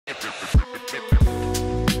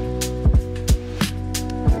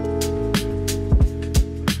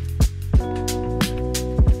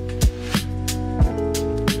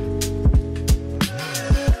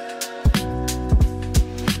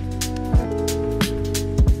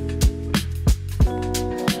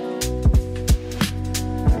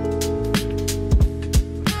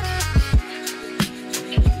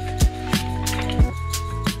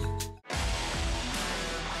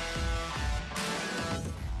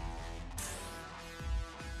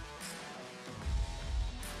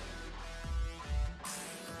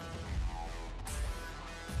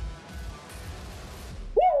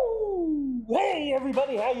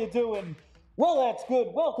everybody. How you doing? Well, that's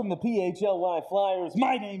good. Welcome to PHLY Flyers.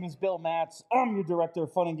 My name is Bill Matz. I'm your director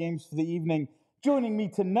of fun and games for the evening. Joining me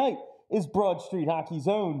tonight is Broad Street Hockey's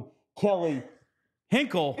own Kelly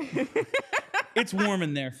Hinkle. It's warm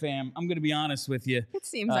in there, fam. I'm going to be honest with you. It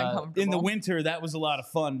seems uncomfortable. In the winter, that was a lot of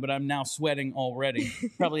fun, but I'm now sweating already.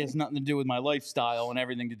 Probably has nothing to do with my lifestyle and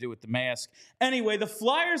everything to do with the mask. Anyway, the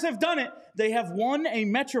Flyers have done it. They have won a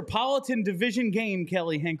Metropolitan Division game,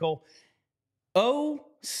 Kelly Hinkle.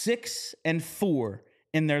 0-6-4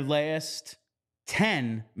 in their last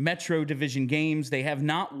 10 Metro Division games. They have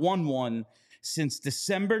not won one since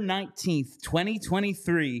December 19th,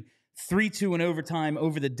 2023, 3-2 in overtime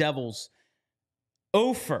over the Devils.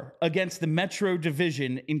 0 against the Metro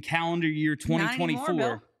Division in calendar year 2024.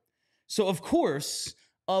 More, so, of course,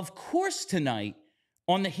 tonight,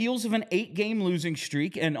 on the heels of an 8-game losing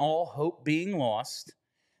streak and all hope being lost,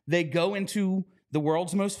 they go into the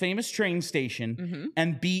world's most famous train station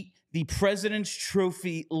and beat the President's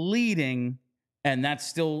Trophy leading, and that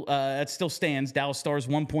still stands. Dallas Stars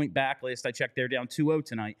 1 point back. Last I checked, they're down 2-0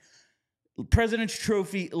 tonight. President's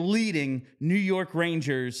Trophy leading New York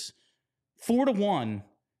Rangers 4-1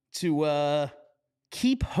 to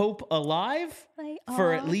keep hope alive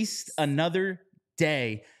for at least another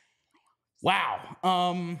day.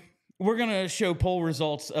 Wow. We're going to show poll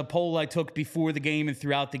results, a poll I took before the game and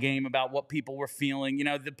throughout the game about what people were feeling. You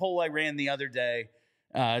know, the poll I ran the other day,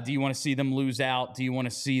 do you want to see them lose out? Do you want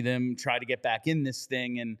to see them try to get back in this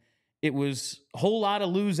thing? And it was a whole lot of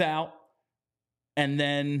lose out. And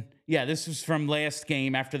then, yeah, this was from last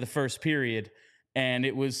game after the first period. And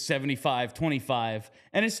it was 75-25.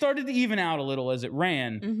 And it started to even out a little as it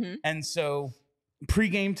ran. And so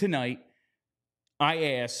pregame tonight,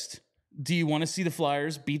 I asked, do you want to see the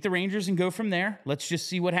Flyers beat the Rangers and go from there? Let's just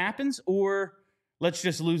see what happens. Or let's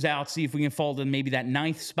just lose out, see if we can fall to maybe that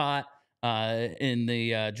 9th spot in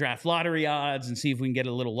the draft lottery odds and see if we can get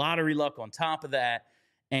a little lottery luck on top of that.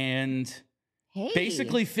 And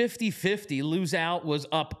basically 50-50. Lose out was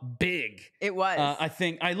up big. It was. I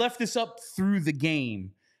think I left this up through the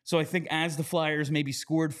game. So I think as the Flyers maybe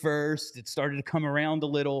scored first, it started to come around a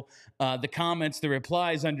little. The comments, the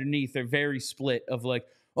replies underneath are very split of like,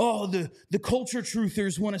 oh, the culture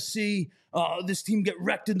truthers want to see this team get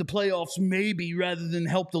wrecked in the playoffs maybe rather than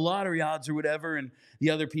help the lottery odds or whatever. And the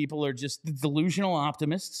other people are just the delusional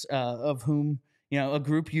optimists of whom, you know, a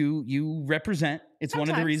group you represent. It's one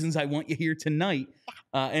of the reasons I want you here tonight.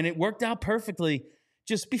 And it worked out perfectly.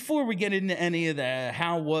 Just before we get into any of the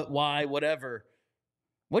how, what, why, whatever,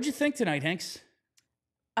 what'd you think tonight, Hanks?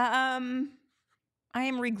 I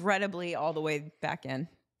am regrettably all the way back in.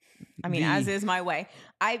 I mean, as is my way.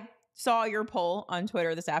 I saw your poll on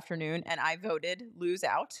Twitter this afternoon, and I voted lose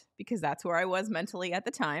out because that's where I was mentally at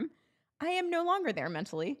the time. I am no longer there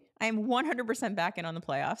mentally. I am 100% back in on the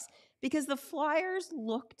playoffs because the Flyers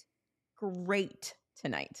looked great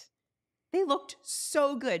tonight. They looked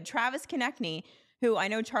so good. Travis Konecny, who I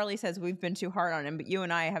know Charlie says we've been too hard on him, but you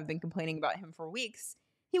and I have been complaining about him for weeks.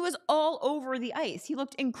 He was all over the ice. He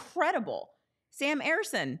looked incredible. Sam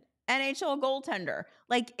Ersson, NHL goaltender.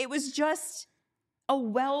 Like, it was just a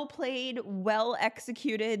well-played,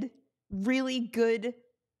 well-executed, really good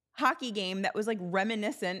hockey game that was like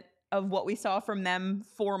reminiscent of what we saw from them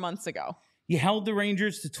 4 months ago. You held the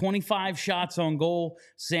Rangers to 25 shots on goal.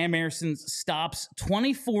 Sam Ersson stops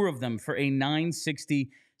 24 of them for a .960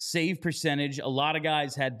 save percentage. A lot of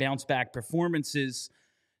guys had bounce-back performances.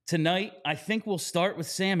 Tonight, I think we'll start with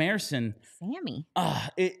Sam Ersson. Sammy.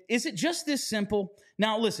 Is it just this simple?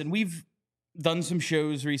 Now, listen, we've done some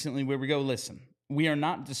shows recently where we go, listen, we are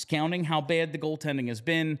not discounting how bad the goaltending has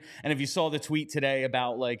been. And if you saw the tweet today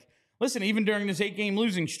about, like, listen, even during this 8-game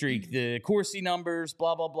losing streak, the Corsi numbers,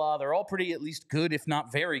 blah, blah, blah, they're all pretty at least good, if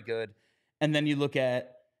not very good. And then you look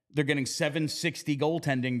at, they're getting .760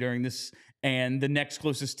 goaltending during this, and the next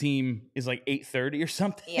closest team is like .830 or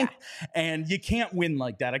something. Yeah. And you can't win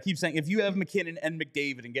like that. I keep saying, if you have McKinnon and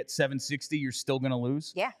McDavid and get .760, you're still going to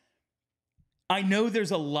lose. Yeah. I know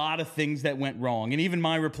there's a lot of things that went wrong. And even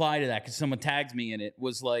my reply to that, because someone tagged me in it,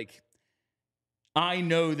 was like, I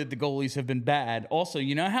know that the goalies have been bad. Also,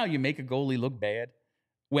 you know how you make a goalie look bad?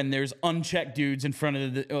 When there's unchecked dudes in front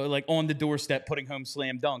of the, like on the doorstep putting home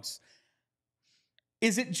slam dunks.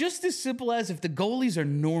 Is it just as simple as if the goalies are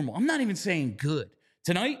normal? I'm not even saying good.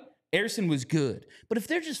 Tonight, Ersson was good. But if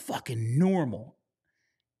they're just fucking normal,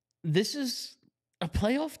 this is a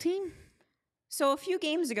playoff team? So a few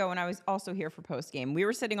games ago when I was also here for postgame, we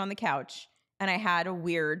were sitting on the couch and I had a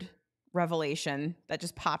weird revelation that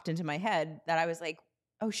just popped into my head that I was like,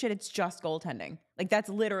 oh shit, it's just goaltending. Like, that's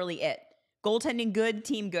literally it. Goaltending good,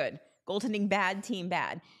 team good. Goaltending bad, team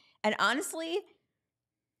bad. And honestly,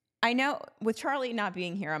 I know with Charlie not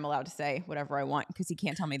being here, I'm allowed to say whatever I want because he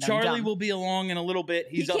can't tell me that Charlie I'm dumb. will be along in a little bit.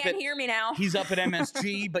 He can't hear me now. He's up at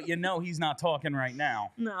MSG, but he's not talking right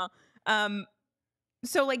now. No.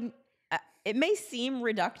 So like, it may seem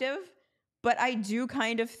reductive, but I do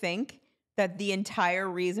kind of think that the entire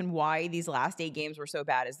reason why these last 8 games were so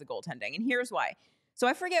bad is the goaltending. And here's why. So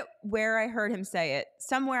I forget where I heard him say it.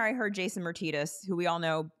 Somewhere I heard Jason Martinez, who we all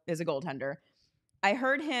know is a goaltender. I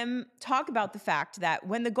heard him talk about the fact that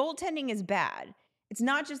when the goaltending is bad, it's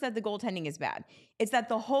not just that the goaltending is bad. It's that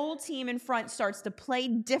the whole team in front starts to play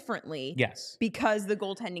differently. Yes. Because the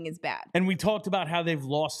goaltending is bad. And we talked about how they've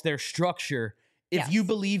lost their structure. If you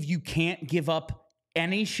believe you can't give up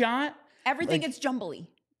any shot, everything gets jumbly.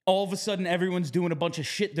 All of a sudden, everyone's doing a bunch of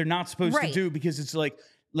shit they're not supposed to do because it's like,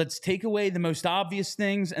 let's take away the most obvious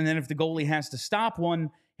things. And then if the goalie has to stop one,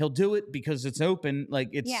 he'll do it because it's open. Like,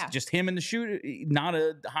 it's just him and the shooter, not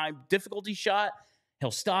a high difficulty shot.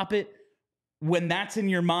 He'll stop it. When that's in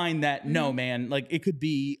your mind that, no, man, like it could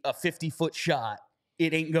be a 50-foot shot.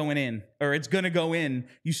 It ain't going in, or it's going to go in.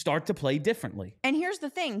 You start to play differently. And here's the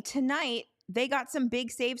thing. Tonight, they got some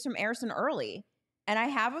big saves from Ersson early. And I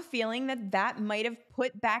have a feeling that might have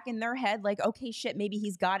put back in their head, like, okay, shit, maybe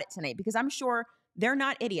he's got it tonight. Because I'm sure they're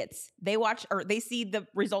not idiots. They watch, or they see the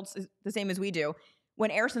results the same as we do.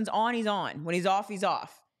 When Ersson's on, he's on. When he's off, he's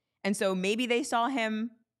off. And so maybe they saw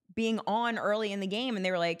him being on early in the game and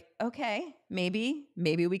they were like, okay, maybe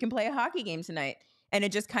we can play a hockey game tonight. And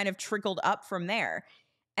it just kind of trickled up from there.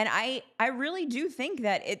 And I really do think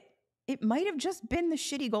that it might have just been the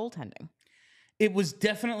shitty goaltending. It was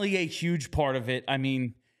definitely a huge part of it. I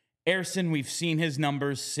mean, Ersson, we've seen his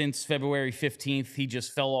numbers since February 15th. He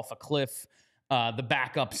just fell off a cliff. The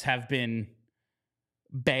backups have been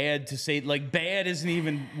bad, to say. Like, bad isn't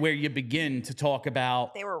even where you begin to talk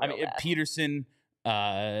about. They were real bad. Peterson.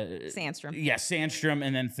 Sandstrom. Yeah, Sandstrom,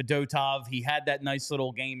 and then Fedotov. He had that nice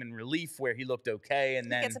little game in relief where he looked okay,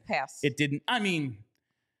 and then gets a pass. It didn't. I mean,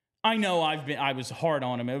 I know I was hard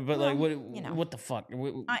on him, but like, what the fuck?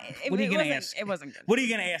 What are you gonna ask? It wasn't good. What are you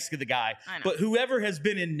gonna ask of the guy? I know. But whoever has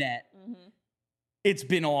been in net, it's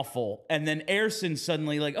been awful. And then Ersson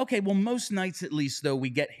suddenly, like, okay, well, most nights at least though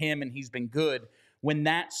we get him, and he's been good. When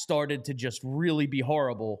that started to just really be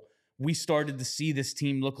horrible, we started to see this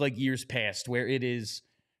team look like years past, where it is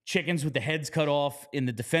chickens with the heads cut off in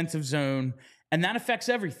the defensive zone, and that affects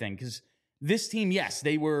everything because. This team, yes,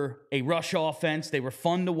 they were a rush offense. They were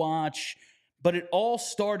fun to watch. But it all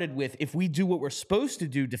started with, if we do what we're supposed to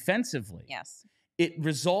do defensively, it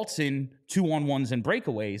results in 2-on-1s and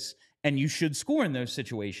breakaways, and you should score in those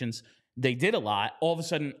situations. They did a lot. All of a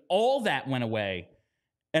sudden, all that went away,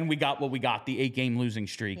 and we got what we got, the 8-game losing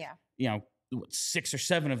streak. Yeah. 6 or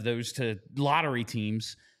 7 of those to lottery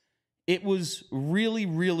teams. It was really,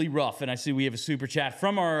 really rough. And I see we have a super chat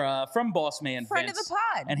from our from Boss Man friend Vince. Of the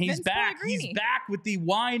pod. And he's Vince back. Pellegrini. He's back with the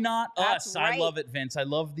why not us. Right. I love it, Vince. I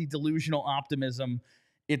love the delusional optimism.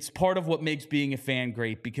 It's part of what makes being a fan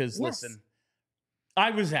great because, listen, I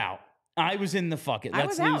was out. I was in the fuck it.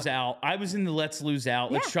 Let's lose out. I was in the let's lose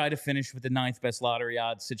out. Let's try to finish with the 9th best lottery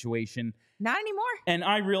odds situation. Not anymore. And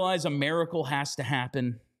I realize a miracle has to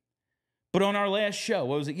happen. But on our last show,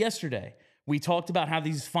 what was it, yesterday? We talked about how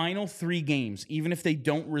these final 3 games, even if they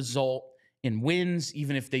don't result in wins,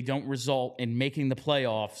 even if they don't result in making the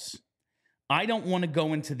playoffs, I don't want to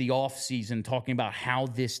go into the offseason talking about how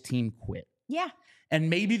this team quit. Yeah. And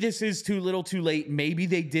maybe this is too little too late. Maybe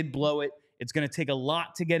they did blow it. It's going to take a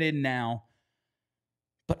lot to get in now.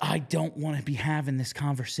 But I don't want to be having this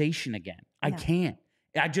conversation again. No. I can't.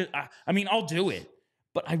 I mean, I'll do it,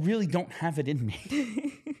 but I really don't have it in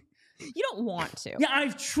me. You don't want to. Yeah, I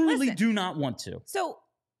truly do not want to. So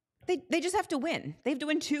they just have to win. They have to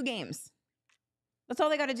win 2 games. That's all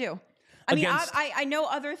they got to do. I mean, I know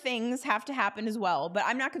other things have to happen as well, but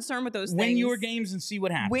I'm not concerned with those things. Win your games and see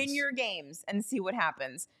what happens. Win your games and see what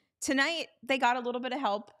happens. Tonight, they got a little bit of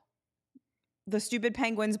help. The stupid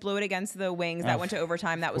Penguins blew it against the Wings. That went to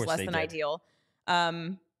overtime. That was less than ideal.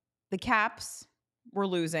 The Caps were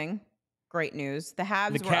losing. Great news. The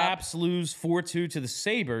Caps lose 4-2 to the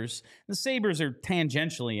Sabres. The Sabres are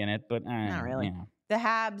tangentially in it, but not really. Yeah. The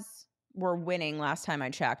Habs were winning last time I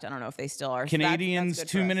checked. I don't know if they still are. Canadians,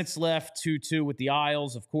 that's 2 minutes left, 2-2 with the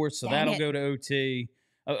Isles, of course, so that'll go to OT.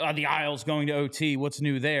 The Isles going to OT. What's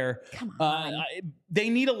new there? Come on. They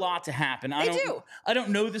need a lot to happen. They do. I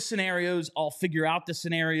don't know the scenarios. I'll figure out the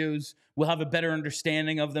scenarios. We'll have a better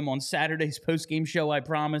understanding of them on Saturday's postgame show, I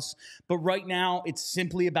promise. But right now, it's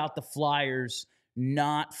simply about the Flyers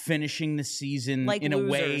not finishing the season in losers.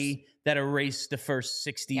 A way that erased the first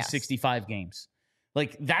 60, 65 games.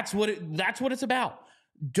 Like, that's what it's about.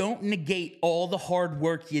 don't negate all the hard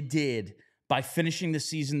work you did by finishing the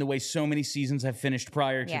season the way so many seasons have finished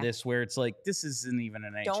prior to this, where it's like, this isn't even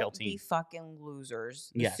an NHL team. Don't be fucking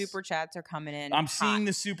losers. The super chats are coming in. I'm seeing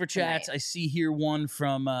the super chats. I see here one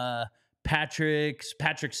from Patrick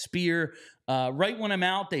Spear. Right when I'm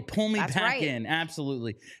out, they pull me back in.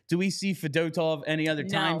 Absolutely. Do we see Fedotov any other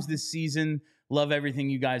times this season? Love everything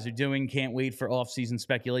you guys are doing. Can't wait for off-season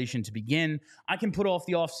speculation to begin. I can put off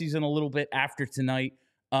the off-season a little bit after tonight.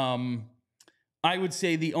 I would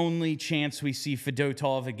say the only chance we see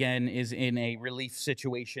Fedotov again is in a relief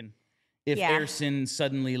situation. If Ersson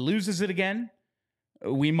suddenly loses it again,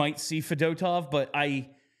 we might see Fedotov, but I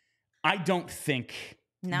don't think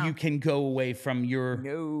you can go away from your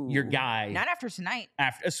guy. Not after tonight.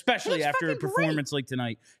 Especially after a performance like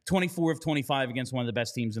tonight. 24 of 25 against one of the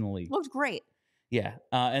best teams in the league. Looked great. Yeah.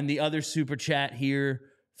 And the other super chat here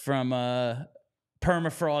from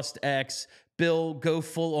Permafrost X. Bill, go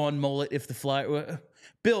full on mullet if the Flyers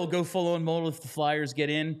get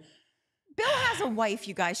in. Bill has a wife,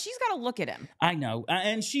 you guys. She's got to look at him. I know.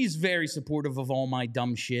 And she's very supportive of all my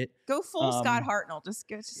dumb shit. Go full Scott Hartnell.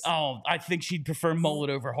 I think she'd prefer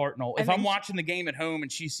mullet over Hartnell. If I'm watching the game at home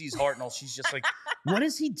and she sees Hartnell, she's just like, what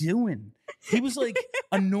is he doing? He was like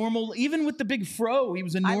a normal, even with the big fro, he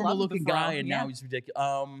was a normal looking guy, and now he's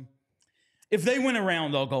ridiculous. If they win a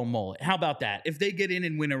round, I'll go mullet. How about that? If they get in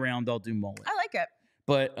and win a round, I'll do mullet. I like it.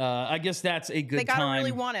 But I guess that's a good time. They got to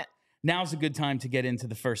really want it. Now's a good time to get into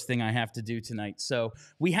the first thing I have to do tonight. So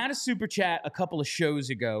we had a super chat a couple of shows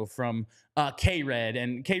ago from K-Red,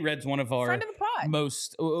 and K-Red's one of our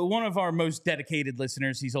most dedicated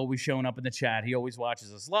listeners. He's always showing up in the chat. He always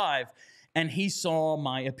watches us live, and he saw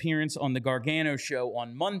my appearance on the Gargano show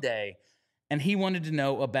on Monday, and he wanted to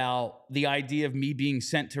know about the idea of me being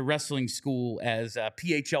sent to wrestling school as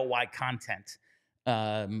PHLY content.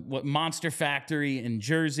 What Monster Factory in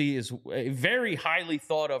Jersey is a very highly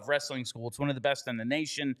thought of wrestling school. It's one of the best in the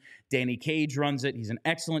nation. Danny Cage runs it. He's an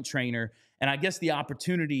excellent trainer. And I guess the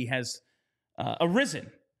opportunity has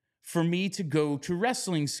arisen for me to go to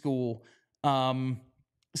wrestling school.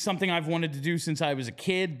 Something I've wanted to do since I was a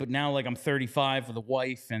kid, but now I'm 35 with a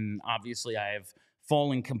wife, and obviously I have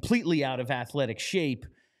fallen completely out of athletic shape.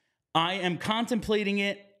 I am contemplating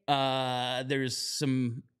it. There's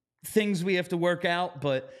some things we have to work out,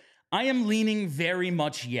 but I am leaning very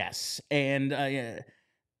much yes. And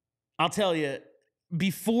I'll tell you,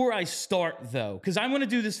 before I start, though, because I want to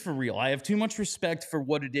do this for real. I have too much respect for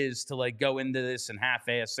what it is to go into this and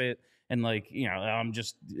half-ass it, and I'm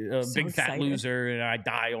just a big fat loser and I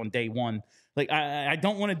die on day one. I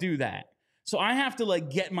don't want to do that. So I have to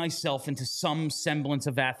get myself into some semblance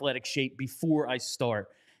of athletic shape before I start.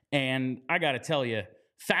 And I got to tell you,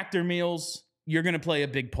 Factor meals, you're going to play a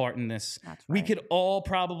big part in this. That's right. We could all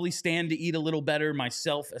probably stand to eat a little better,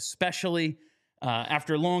 myself especially.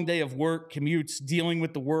 After a long day of work, commutes, dealing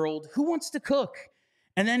with the world, who wants to cook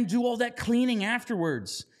and then do all that cleaning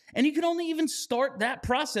afterwards? And you can only even start that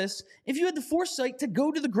process if you had the foresight to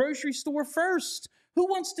go to the grocery store first. Who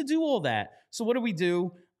wants to do all that? So what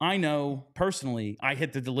do? I know, personally, I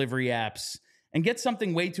hit the delivery apps and get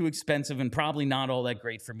something way too expensive and probably not all that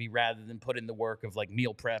great for me, rather than put in the work of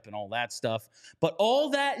meal prep and all that stuff. But all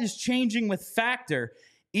that is changing with Factor.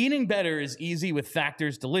 Eating better is easy with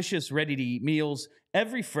Factor's delicious, ready-to-eat meals.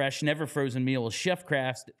 Every fresh, never frozen meal is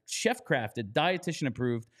chef-crafted, dietitian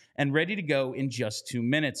approved, and ready to go in just 2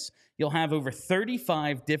 minutes. You'll have over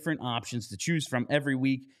 35 different options to choose from every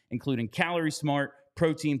week, including Calorie Smart,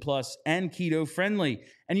 Protein Plus, and Keto Friendly.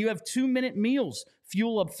 And you have 2-minute meals.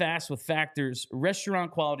 Fuel up fast with Factor's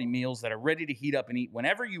restaurant-quality meals that are ready to heat up and eat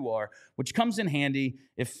whenever you are, which comes in handy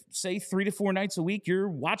if, say, 3 to 4 nights a week, you're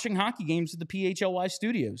watching hockey games at the PHLY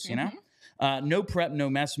studios, you know? No prep, no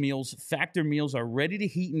mess meals. Factor meals are ready to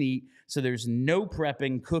heat and eat, so there's no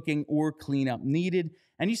prepping, cooking, or cleanup needed.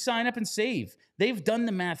 And you sign up and save. They've done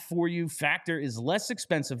the math for you. Factor is less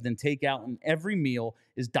expensive than takeout, and every meal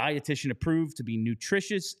is dietitian approved to be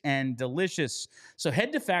nutritious and delicious. So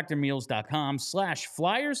head to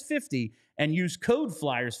factormeals.com/Flyers50 and use code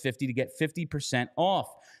Flyers50 to get 50%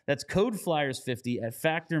 off. That's code Flyers50 at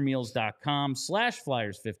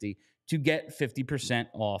factormeals.com/Flyers50 to get 50%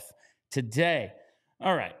 off today.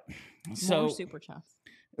 All right. So more super chats.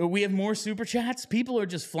 We have more super chats. People are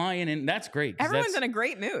just flying in. That's great. Everyone's in a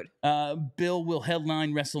great mood. Bill will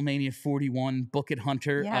headline WrestleMania 41. Book it,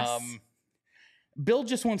 Hunter. Yes. Bill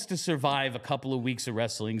just wants to survive a couple of weeks of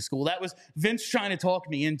wrestling school. That was Vince trying to talk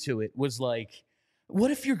me into it. Was like,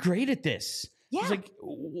 what if you're great at this? Yeah. It's like,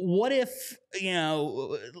 what if,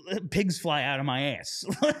 pigs fly out of my ass?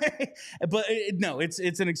 But no, it's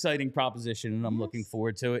an exciting proposition, and I'm looking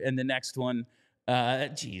forward to it. And the next one,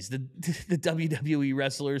 Geez, the WWE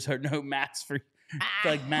wrestlers are no mats for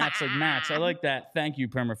mats. I like that. Thank you,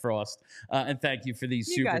 Permafrost. And thank you for these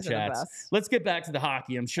You super guys are the chats. best. Let's get back to the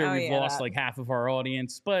hockey. I'm sure we've lost that. like half of our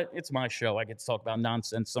audience, but it's my show. I get to talk about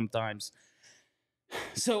nonsense sometimes.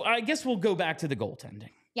 So I guess we'll go back to the goaltending.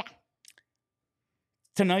 Yeah.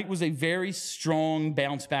 Tonight was a very strong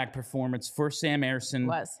bounce back performance for Sam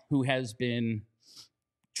Ersson, who has been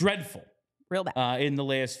dreadful real bad in the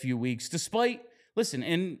last few weeks. Despite, listen,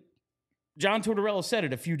 and John Tortorella said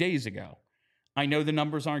it a few days ago. I know the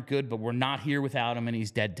numbers aren't good, but we're not here without him, and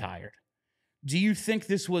he's dead tired. Do you think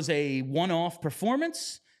this was a one-off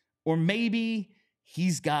performance, or maybe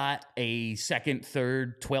he's got a second,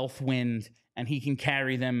 third, 12th wind, and he can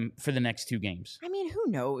carry them for the next 2 games? I mean, who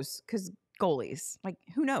knows? Because goalies, like,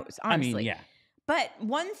 who knows, honestly. I mean, yeah. But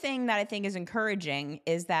one thing that I think is encouraging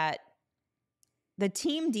is that the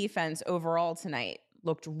team defense overall tonight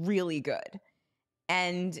looked really good.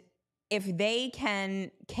 And if they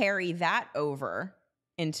can carry that over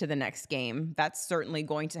into the next game, that's certainly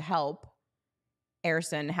going to help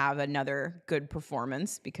Ersson have another good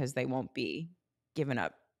performance because they won't be giving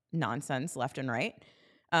up nonsense left and right.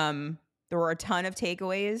 There were a ton of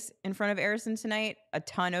takeaways in front of Ersson tonight, a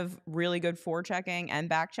ton of really good forechecking and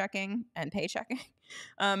back-checking and pay-checking.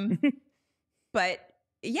 But,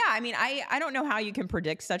 yeah, I mean, I don't know how you can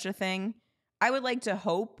predict such a thing. I would like to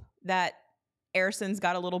hope that Ersson's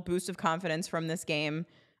got a little boost of confidence from this game,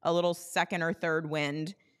 a little second or third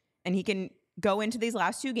wind, and he can go into these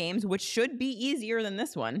last 2 games, which should be easier than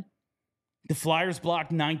this one. The Flyers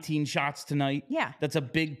blocked 19 shots tonight. Yeah. That's a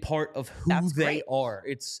big part of who they are.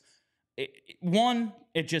 It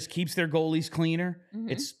just keeps their goalies cleaner. Mm-hmm.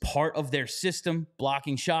 It's part of their system,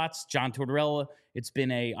 blocking shots. John Tortorella, it's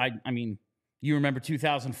been I mean, you remember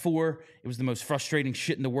 2004, it was the most frustrating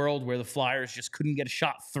shit in the world where the Flyers just couldn't get a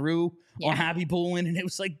shot through on Happy Poulin, and it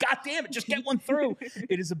was like, God damn it, just get one through.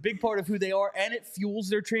 It is a big part of who they are, and it fuels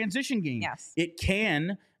their transition game. Yes. It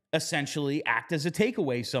can essentially act as a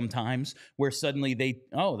takeaway sometimes where suddenly they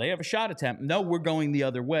have a shot attempt. No, we're going the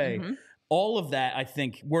other way. Mm-hmm. All of that, I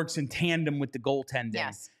think, works in tandem with the goaltending.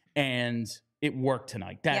 Yes. And it worked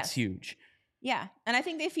tonight. That's huge. Yeah. And I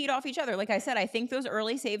think they feed off each other. Like I said, I think those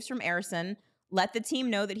early saves from Ersson let the team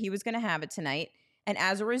know that he was going to have it tonight. And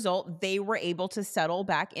as a result, they were able to settle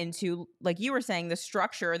back into, like you were saying, the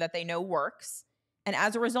structure that they know works. And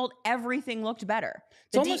as a result, everything looked better.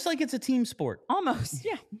 It's almost like it's a team sport. Almost,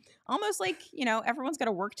 yeah. Almost like, everyone's got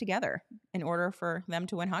to work together in order for them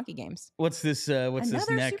to win hockey games. What's this next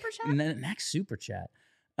super chat? Next super chat?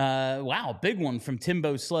 Wow, big one from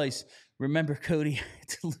Timbo Slice. Remember, Cody,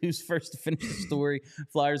 to lose first to finish the story.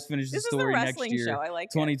 Flyers finish the story next year. This is the wrestling show. I like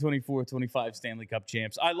 2024-25 Stanley Cup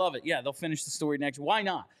champs. I love it. Yeah, they'll finish the story next. Why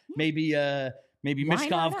not? Yeah. Maybe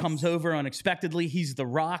Mishkov comes over unexpectedly. He's the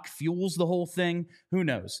Rock, fuels the whole thing. Who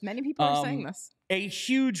knows? Many people are saying this. A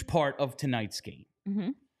huge part of tonight's game. Mm-hmm.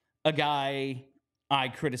 A guy I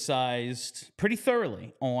criticized pretty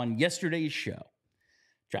thoroughly on yesterday's show.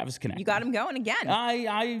 Travis Konecny. You got him going again.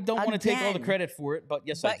 I don't want to take all the credit for it, but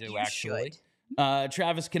yes, I do, actually.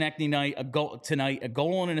 Travis Konecny tonight, a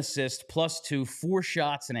goal and an assist, +2, 4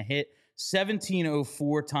 shots and a hit,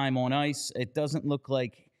 17:04 time on ice. It doesn't look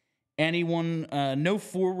like anyone, no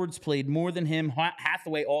forwards played more than him.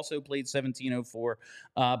 Hathaway also played 17:04,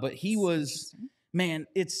 but he was, man,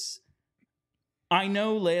 I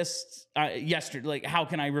know yesterday, like, how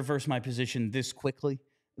can I reverse my position this quickly?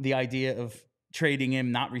 The idea of trading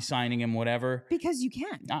him, not re-signing him, whatever. Because you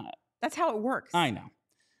can. That's how it works. I know.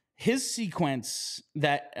 His sequence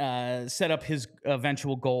that set up his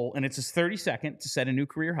eventual goal, and it's his 32nd to set a new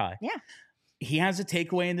career high. Yeah. He has a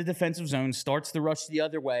takeaway in the defensive zone, starts the rush the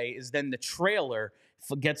other way, is then the trailer,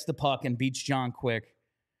 gets the puck and beats John Quick.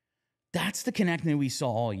 That's the Konecny we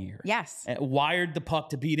saw all year. Yes. Wired the puck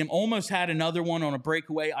to beat him. Almost had another one on a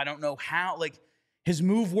breakaway. I don't know how. Like, his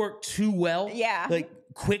move worked too well. Yeah. Like,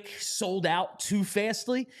 Quick sold out too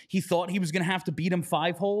fastly. He thought he was going to have to beat him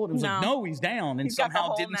 5-hole. And it was like, no, he's down. And he's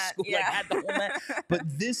somehow didn't score. Yeah. Like, had the whole net. But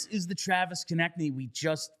this is the Travis Konecny we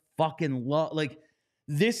just fucking love. Like,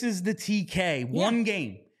 this is the TK. One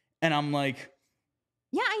game. And I'm like,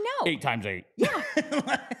 yeah, I know. 8 times 8. Yeah.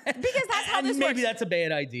 Because that's how this works. Maybe that's a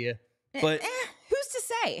bad idea. But who's to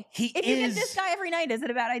say? If you get this guy every night, is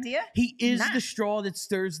it a bad idea? He is the straw that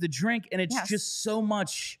stirs the drink. And it's just so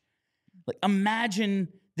much. Like, imagine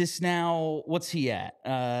this now. What's he at?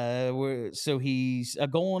 So he's a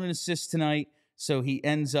goal and an assist tonight. So he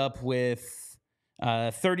ends up with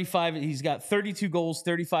 35. He's got 32 goals,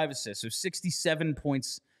 35 assists. So 67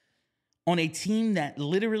 points on a team that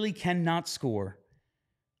literally cannot score.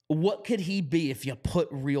 what could he be if you put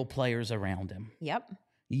real players around him? Yep.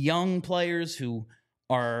 Young players who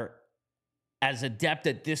are as adept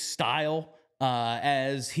at this style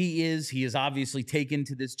as he is. He is obviously taken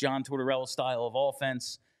to this John Tortorella style of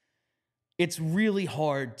offense. It's really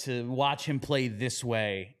hard to watch him play this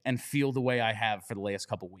way and feel the way I have for the last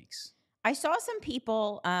couple weeks. I saw some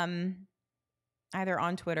people either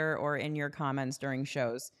on Twitter or in your comments during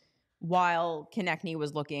shows while Konecny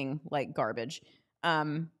was looking like garbage,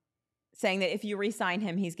 saying that if you re-sign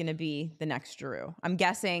him, he's going to be the next Giroux. I'm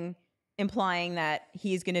guessing implying that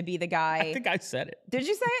he's going to be the guy. I think I said it. Did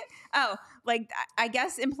you say it? Oh, like, I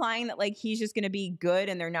guess implying that, like, he's just going to be good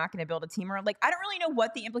and they're not going to build a team around. Like, I don't really know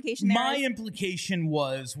what the implication there is. My implication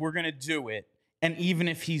was we're going to do it. And even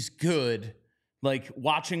if he's good, like,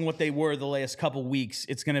 watching what they were the last couple weeks,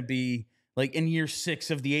 it's going to be, like, in year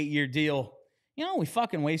 6 of the 8-year deal, you know, we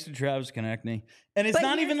fucking wasted Travis Konecny. And it's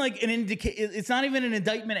not even like it's not even an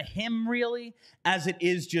indictment of him really, as it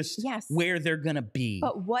is just where they're going to be.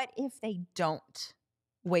 But what if they don't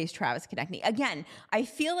waste Travis Konecny? Again, I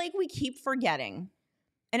feel like we keep forgetting,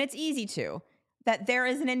 and it's easy to, that there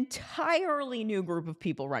is an entirely new group of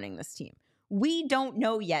people running this team. We don't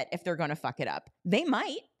know yet if they're going to fuck it up. They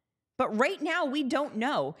might. But right now, we don't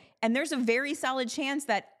know. And there's a very solid chance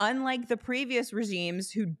that, unlike the previous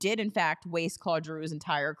regimes who did, in fact, waste Claude Giroux's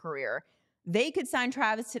entire career, they could sign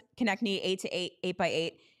Travis Konecny 8 by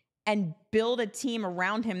 8, and build a team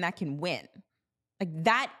around him that can win. Like,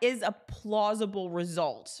 that is a plausible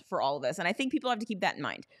result for all of this. And I think people have to keep that in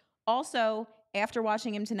mind. Also, after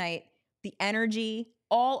watching him tonight, the energy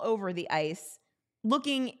all over the ice,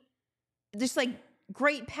 looking just like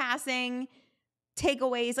great passing,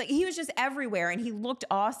 takeaways, like he was just everywhere and he looked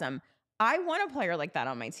awesome. I want a player like that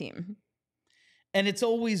on my team. And it's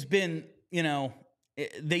always been, you know,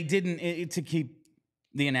 they didn't, to keep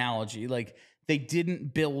the analogy, like they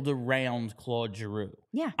didn't build around Claude Giroux.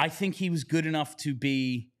 Yeah. I think he was good enough to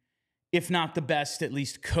be, if not the best, at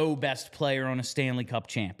least co-best player on a Stanley Cup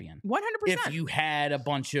champion. 100%. If you had a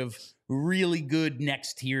bunch of really good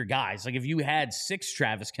next tier guys, like if you had 6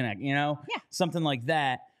 Travis Konecny, you know, something like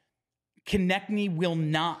that, Konecny will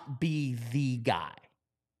not be the guy.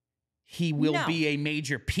 He will be a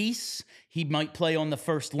major piece. He might play on the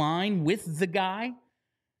first line with the guy.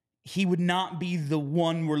 He would not be the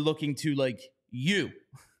one we're looking to, like, you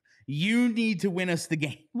need to win us the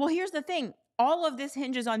game. Well, here's the thing. All of this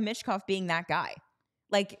hinges on Michkov being that guy.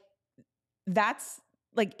 Like, that's,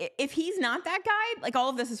 like, if he's not that guy, like,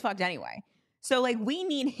 all of this is fucked anyway. So, like, we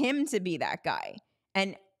need him to be that guy.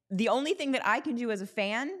 And the only thing that I can do as a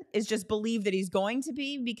fan is just believe that he's going to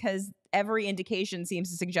be, because every indication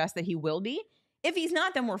seems to suggest that he will be. If he's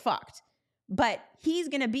not, then we're fucked. But he's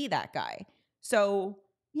going to be that guy. So,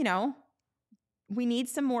 you know, we need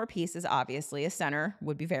some more pieces, obviously. A center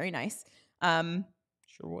would be very nice. Sure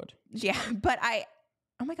would. Yeah, but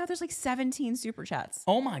oh my God, there's like 17 super chats.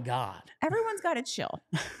 Oh my God. Everyone's got to chill.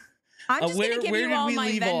 I'm just going to give you all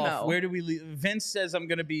my Venmo. Where do we leave? Vince says I'm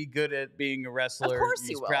going to be good at being a wrestler. Of course He's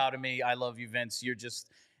you will. proud of me. I love you, Vince.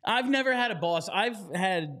 I've never had a boss. I've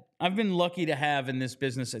been lucky to have in this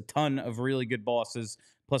business a ton of really good bosses,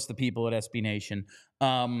 plus the people at SB Nation.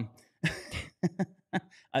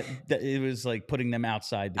 It was like putting them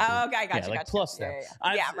outside. Oh, okay, I got you. Plus them.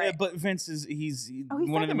 Yeah, right. But Vince he's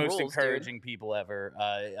one of the most encouraging people ever.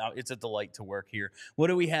 It's a delight to work here. What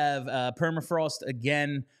do we have? Permafrost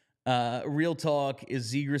again. Real talk,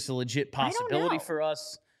 is Zegras a legit possibility for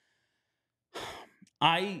us?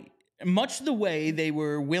 Much the way they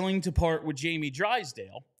were willing to part with Jamie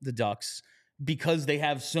Drysdale, the Ducks, because they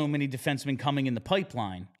have so many defensemen coming in the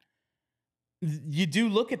pipeline. You do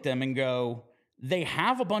look at them and go, they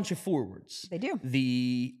have a bunch of forwards. They do.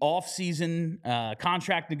 The offseason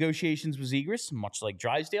contract negotiations with Zegras, much like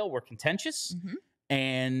Drysdale, were contentious. Mm-hmm.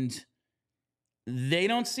 And they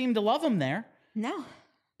don't seem to love him there. No.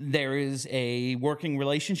 There is a working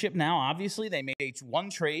relationship now. Obviously, they made one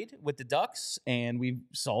trade with the Ducks, and we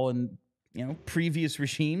saw in previous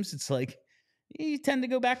regimes, it's like you tend to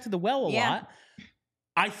go back to the well a lot.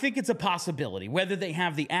 I think it's a possibility. Whether they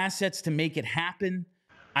have the assets to make it happen,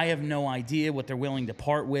 I have no idea what they're willing to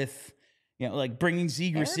part with. Like bringing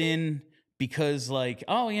Zegras in because,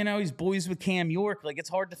 he's boys with Cam York. Like, it's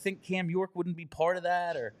hard to think Cam York wouldn't be part of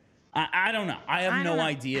that, or I don't know. I have no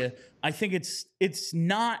idea. I think it's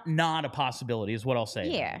not a possibility is what I'll say.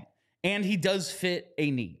 Yeah. And he does fit a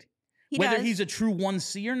need. Whether he's a true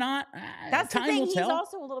 1C or not, that's time the thing. will He's tell.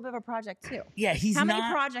 also a little bit of a project too. Yeah, How many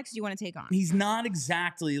projects do you want to take on? He's not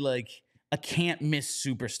exactly like a can't miss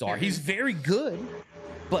superstar. He's very good,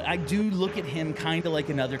 But I do look at him kind of like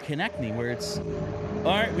another Konecny, where it's,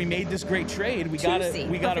 all right, we made this great trade. We got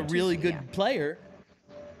a really good player.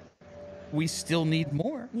 We still need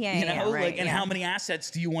more. Right, and how many assets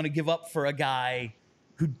do you want to give up for a guy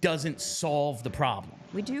who doesn't solve the problem?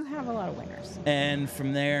 We do have a lot of winners. And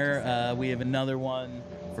from there, we have another one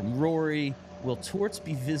from Rory. Will Torts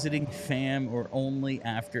be visiting fam or only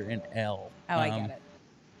after an L? Oh, I get it.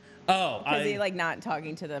 Oh, because he not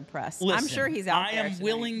talking to the press. Listen, I'm sure he's out there. I am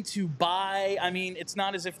willing to buy. I mean, it's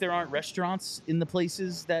not as if there aren't restaurants in the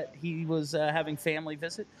places that he was having family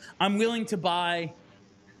visit. I'm willing to buy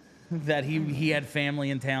that he had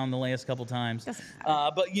family in town the last couple times.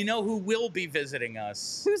 But you know who will be visiting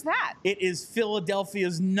us? Who's that? It is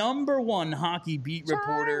Philadelphia's #1 hockey beat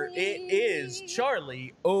reporter. It is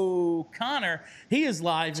Charlie O'Connor. He is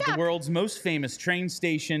live at the world's most famous train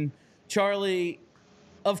station. Charlie,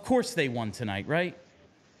 of course they won tonight, right?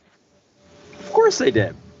 Of course they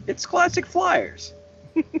did. It's classic Flyers.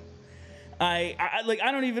 I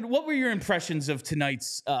don't even. What were your impressions of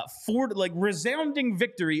tonight's resounding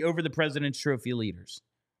victory over the President's Trophy leaders?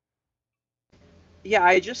 Yeah,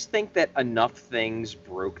 I just think that enough things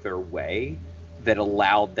broke their way that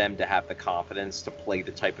allowed them to have the confidence to play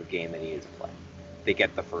the type of game they needed to play. They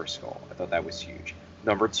get the first goal. I thought that was huge.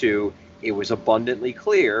 Number two, it was abundantly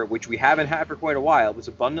clear, which we haven't had for quite a while, it was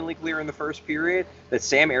abundantly clear in the first period that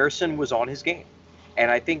Sam Ersson was on his game. And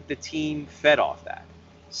I think the team fed off that.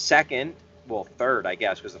 Third, I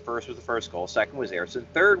guess, because the first was the first goal. Second was Ersson.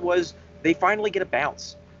 Third was they finally get a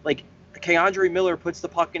bounce. Like, Keandre Miller puts the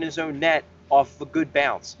puck in his own net off a good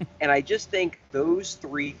bounce. And I just think those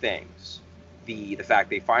three things, the fact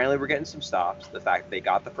they finally were getting some stops, the fact they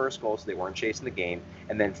got the first goal so they weren't chasing the game,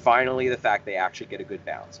 and then finally the fact they actually get a good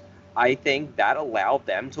bounce. I think that allowed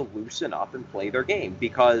them to loosen up and play their game,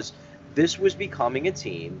 because this was becoming a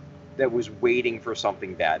team that was waiting for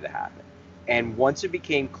something bad to happen. And once it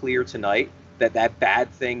became clear tonight that that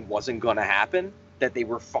bad thing wasn't going to happen, that they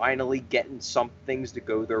were finally getting some things to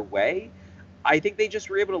go their way, I think they just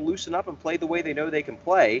were able to loosen up and play the way they know they can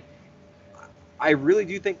play. I really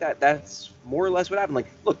do think that that's more or less what happened. Like,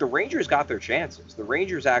 look, the Rangers got their chances. The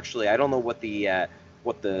Rangers actually, I don't know what the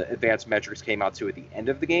advanced metrics came out to at the end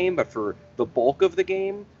of the game, but for the bulk of the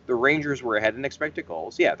game, the Rangers were ahead in expected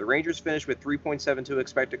goals. Yeah, the Rangers finished with 3.72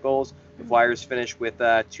 expected goals. The Flyers finished with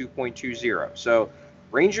 2.20. So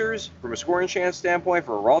Rangers, from a scoring chance standpoint,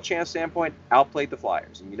 from a raw chance standpoint, outplayed the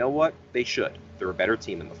Flyers. And you know what? They should. They're a better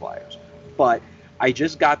team than the Flyers. But I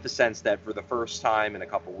just got the sense that for the first time in a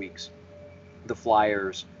couple weeks, the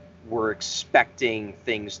Flyers were expecting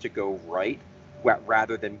things to go right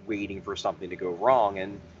rather than waiting for something to go wrong.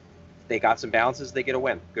 And they got some bounces, they get a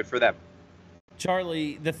win. Good for them.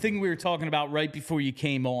 Charlie, the thing we were talking about right before you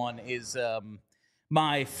came on is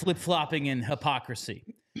my flip-flopping and hypocrisy.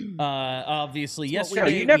 Obviously,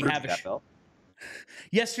 yesterday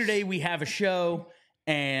we have a show,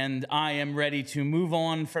 and I am ready to move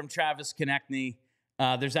on from Travis Konecny.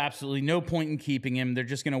 There's absolutely no point in keeping him. They're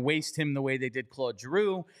just going to waste him the way they did Claude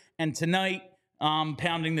Giroux. And tonight,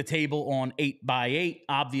 pounding the table on 8x8,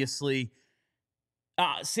 obviously.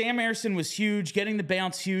 Sam Ersson was huge, getting the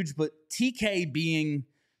bounce huge, but TK being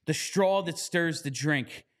the straw that stirs the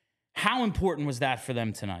drink. How important was that for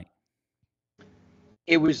them tonight?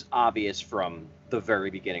 It was obvious from the very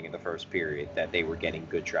beginning of the first period that they were getting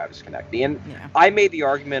good Travis Konecny. And I made the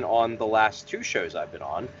argument on the last two shows I've been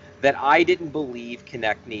on that I didn't believe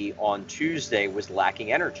Konecny on Tuesday was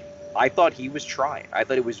lacking energy. I thought he was trying. I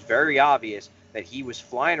thought it was very obvious that he was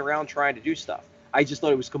flying around trying to do stuff. I just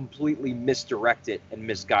thought it was completely misdirected and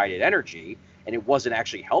misguided energy, and it wasn't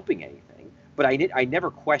actually helping anything. But I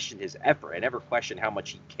never questioned his effort. I never questioned how much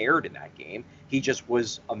he cared in that game. He just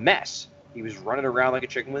was a mess. He was running around like a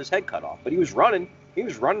chicken with his head cut off. But he was running. He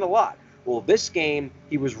was running a lot. Well, this game,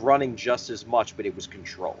 he was running just as much, but it was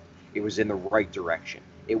controlled. It was in the right direction.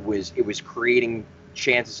 It was creating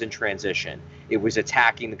chances in transition. It was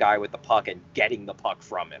attacking the guy with the puck and getting the puck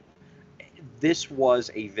from him. This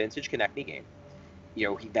was a vintage Konecny game. You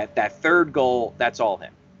know, that third goal, that's all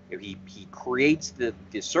him. You know, he creates the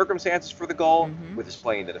circumstances for the goal with his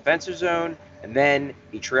play in the defensive zone, and then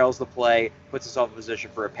he trails the play, puts himself in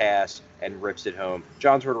position for a pass, and rips it home.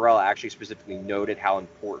 John Tortorella actually specifically noted how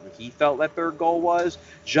important he felt that third goal was,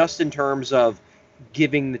 just in terms of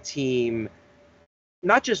giving the team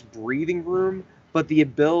not just breathing room, but the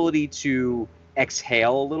ability to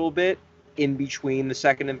exhale a little bit in between the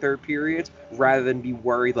second and third periods, rather than be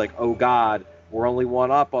worried like, oh God, we're only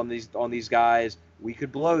one up on these guys, we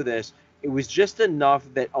could blow this. It was just enough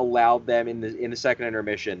that allowed them in the second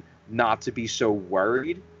intermission not to be so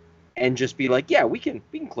worried and just be like, yeah, we can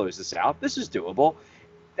close this out. This is doable.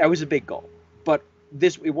 That was a big goal. But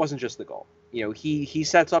it wasn't just the goal. You know, he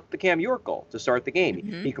sets up the Cam York goal to start the game.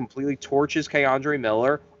 Mm-hmm. He completely torches Keandre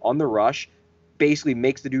Miller on the rush, basically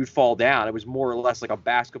makes the dude fall down. It was more or less like a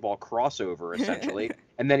basketball crossover, essentially.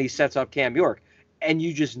 And then he sets up Cam York. And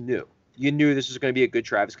you just knew. You knew this was going to be a good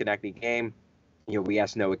Travis Konecny game. You know, we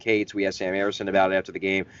asked Noah Cates, we asked Sam Ersson about it after the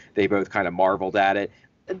game. They both kind of marveled at it.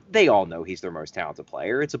 They all know he's their most talented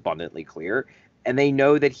player. It's abundantly clear. And they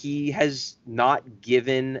know that he has not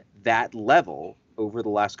given that level over the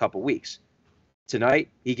last couple weeks. Tonight,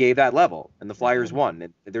 he gave that level, and the Flyers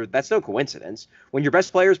won. That's no coincidence. When your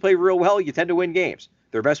best players play real well, you tend to win games.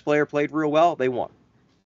 Their best player played real well, they won.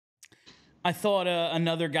 I thought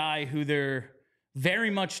another guy who they're very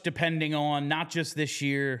much depending on, not just this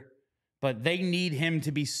year, but they need him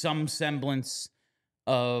to be some semblance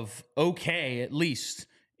of okay, at least,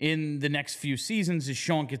 in the next few seasons, is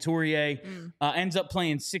Sean Couturier. Ends up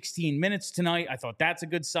playing 16 minutes tonight. I thought that's a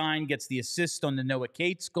good sign. Gets the assist on the Noah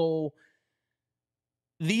Cates goal.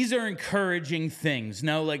 These are encouraging things.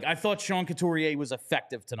 No, like, I thought Sean Couturier was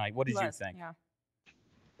effective tonight. What did you think?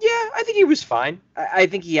 Yeah, I think he was fine. I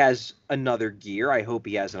think he has another gear. I hope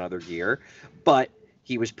he has another gear. But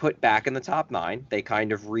he was put back in the top 9. They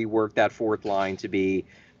kind of reworked that fourth line to be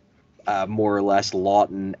more or less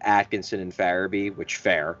Lawton, Atkinson, and Farabee, which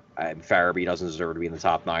fair. Farabee doesn't deserve to be in the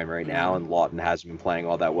top 9 right now, and Lawton hasn't been playing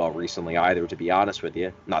all that well recently either, to be honest with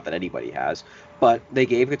you. Not that anybody has. But they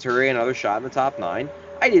gave Couturier another shot in the top 9.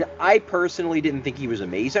 I personally didn't think he was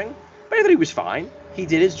amazing, but I thought he was fine. He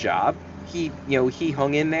did his job. He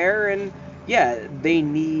hung in there, and yeah,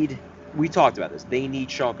 we talked about this. They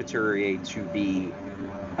need Sean Couturier to be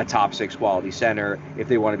a top 6 quality center if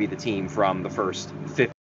they want to be the team from the first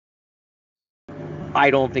 50.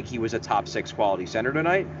 I don't think he was a top 6 quality center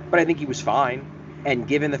tonight, but I think he was fine. And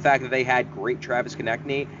given the fact that they had great Travis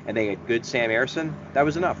Konecny and they had good Sam Ersson, that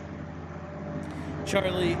was enough.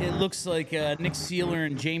 Charlie, it looks like Nick Seeler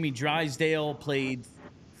and Jamie Drysdale played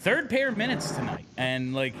third pair minutes tonight,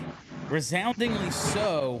 and like resoundingly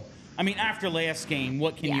so. I mean, after last game,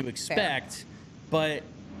 what can you expect? Fair. But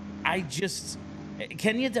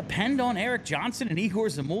can you depend on Eric Johnson and Igor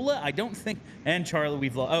Zamula? I don't think. And Charlie,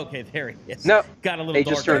 we've lost. Okay, there he is. No, got a little. They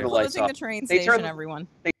just turned the lights off. Closing the train station, everyone.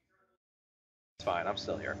 It's fine. I'm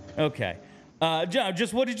still here. Okay, John,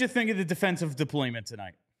 just what did you think of the defensive deployment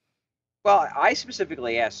tonight? Well, I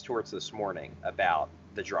specifically asked Torts this morning about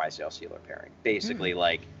the Drysdale-Seeler pairing. Basically,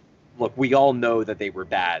 like, look, we all know that they were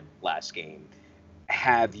bad last game.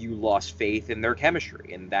 Have you lost faith in their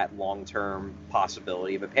chemistry and that long-term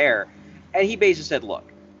possibility of a pair? And he basically said, look,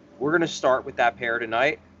 we're going to start with that pair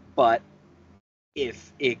tonight, but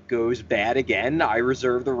if it goes bad again, I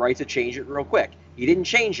reserve the right to change it real quick. He didn't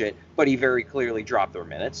change it, but he very clearly dropped their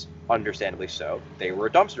minutes, understandably so. They were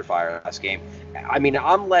a dumpster fire last game. I mean,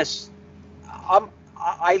 I less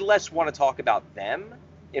want to talk about them,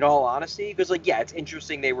 in all honesty, because, like, yeah, it's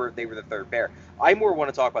interesting they were the third pair. I more want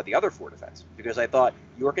to talk about the other 4 defense, because I thought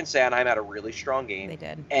York and Sanheim had a really strong game. They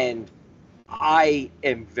did. And I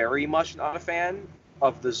am very much not a fan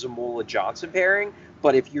of the Zamula-Johnson pairing,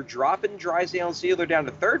 but if you're dropping Drysdale and Seeler down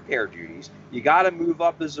to third pair duties, you got to move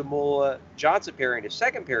up the Zamula-Johnson pairing to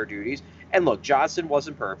second pair duties. And look, Johnson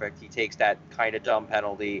wasn't perfect. He takes that kind of dumb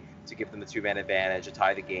penalty to give them the 2-man advantage to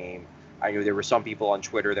tie the game. I knew there were some people on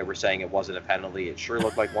Twitter that were saying it wasn't a penalty. It sure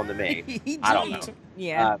looked like one to me. I don't know.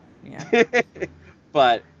 Yeah.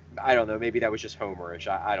 But I don't know. Maybe that was just homerish.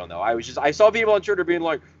 I don't know. I saw people on Twitter being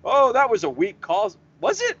like, "Oh, that was a weak call."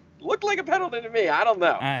 Was it? Looked like a penalty to me. I don't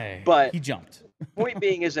know. But he jumped. Point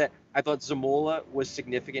being is that I thought Zamula was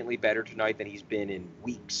significantly better tonight than he's been in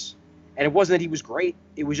weeks. And it wasn't that he was great.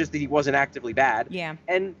 It was just that he wasn't actively bad. Yeah.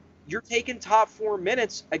 And you're taking top 4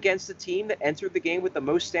 minutes against the team that entered the game with the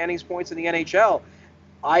most standings points in the NHL.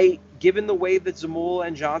 Given the way that Zamula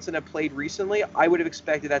and Johnson have played recently, I would have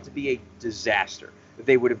expected that to be a disaster. That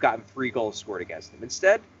they would have gotten 3 goals scored against them.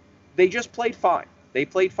 Instead, they just played fine. They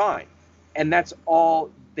played fine. And that's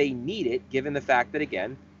all they needed, given the fact that,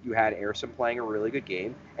 again, you had Ersson playing a really good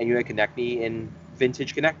game, and you had Konecny in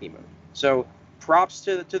vintage Konecny mode. So props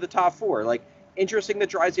to the top 4. Like, interesting that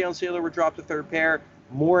Drysdale and Seeler were dropped to third pair.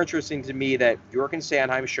 More interesting to me that York and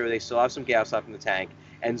Sanheim show they still have some gas left in the tank,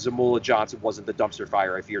 and Zamula Johnson wasn't the dumpster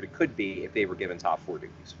fire I feared it could be if they were given top 4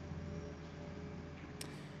 duties.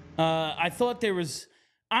 I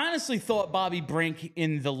honestly thought Bobby Brink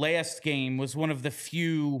in the last game was one of the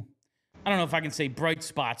few, I don't know if I can say bright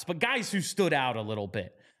spots, but guys who stood out a little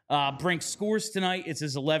bit. Brink scores tonight. It's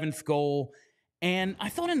his 11th goal. And I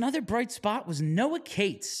thought another bright spot was Noah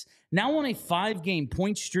Cates, now on a 5-game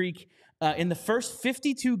point streak. In the first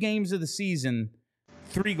 52 games of the season,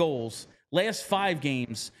 3 goals. Last 5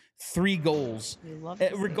 games, 3 goals.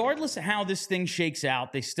 Regardless of how this thing shakes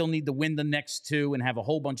out, they still need to win the next 2 and have a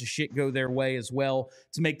whole bunch of shit go their way as well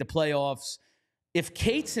to make the playoffs. If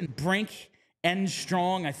Cates and Brink end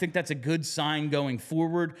strong, I think that's a good sign going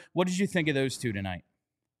forward. What did you think of those 2 tonight?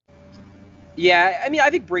 Yeah, I mean, I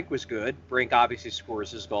think Brink was good. Brink obviously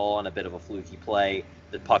scores his goal on a bit of a fluky play.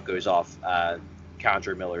 The puck goes off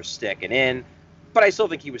Condre Miller's stick and in, but I still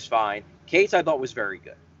think he was fine. Cates, I thought, was very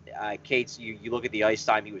good. Cates, you look at the ice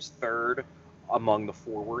time, he was 3rd among the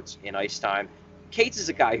forwards in ice time. Cates is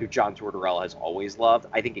a guy who John Tortorella has always loved.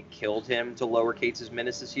 I think it killed him to lower Cates'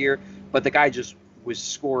 minutes this year, but the guy just was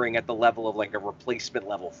scoring at the level of like a replacement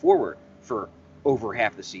level forward for over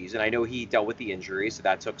half the season. I know he dealt with the injury, so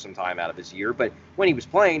that took some time out of his year, but when he was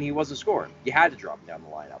playing, he wasn't scoring. You had to drop him down the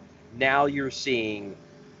lineup. Now you're seeing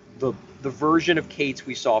the version of Cates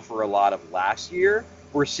we saw for a lot of last year.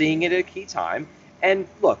 We're seeing it at a key time. And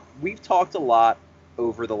look, we've talked a lot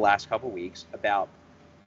over the last couple of weeks about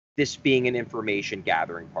this being an information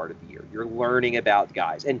gathering part of the year. You're learning about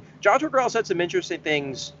guys. And John Tortorella said some interesting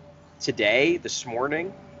things today, this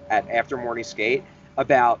morning, after morning skate,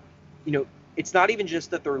 about, it's not even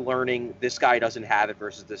just that they're learning this guy doesn't have it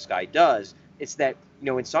versus this guy does. It's that,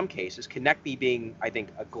 in some cases, Konecny being, I think,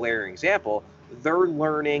 a glaring example, they're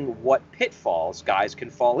learning what pitfalls guys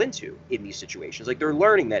can fall into in these situations. Like, they're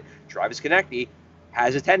learning that Travis Konecny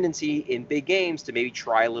has a tendency in big games to maybe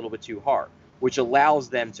try a little bit too hard, which allows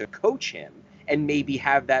them to coach him and maybe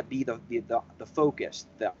have that be the focus,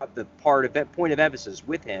 the point of emphasis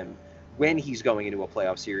with him when he's going into a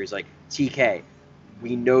playoff series. Like, TK,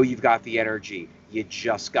 we know you've got the energy. You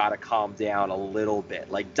just got to calm down a little bit.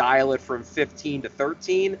 Like, dial it from 15 to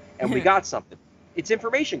 13, and we got something. It's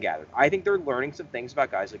information gathered. I think they're learning some things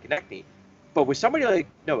about guys like Konecny. But with somebody like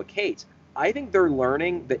Noah Cates, I think they're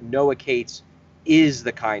learning that Noah Cates is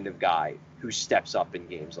the kind of guy who steps up in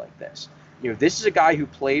games like this. This is a guy who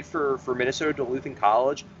played for Minnesota Duluth in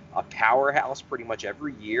college, a powerhouse pretty much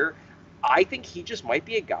every year. I think he just might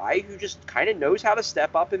be a guy who just kind of knows how to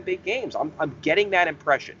step up in big games. I'm getting that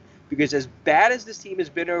impression, because as bad as this team has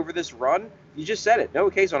been over this run, you just said it,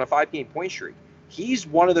 Noah Cates on a 5-game point streak. He's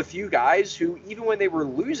one of the few guys who, even when they were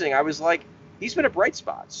losing, I was like, he's been a bright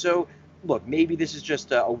spot. So, look, maybe this is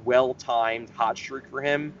just a well-timed hot streak for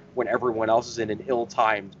him when everyone else is in an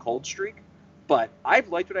ill-timed cold streak. But I've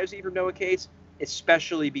liked what I've seen from Noah Cates,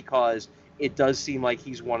 especially because it does seem like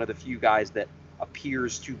he's one of the few guys that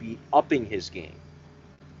appears to be upping his game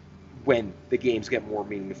when the games get more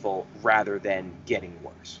meaningful rather than getting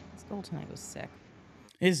worse. His goal tonight was sick.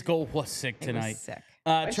 His goal was sick tonight. It was sick.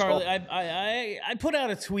 Charlie, I put out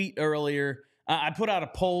a tweet earlier. I put out a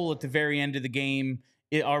poll at the very end of the game.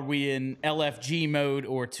 Are we in LFG mode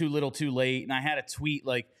or too little too late? And I had a tweet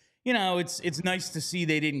like, it's nice to see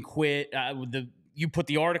they didn't quit. You put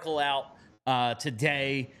the article out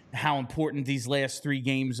today, how important these last 3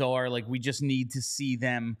 games are. Like, we just need to see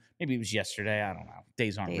them. Maybe it was yesterday. I don't know.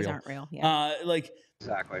 Days aren't real. Yeah.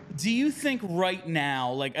 Exactly. Do you think right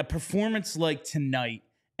now, like a performance like tonight,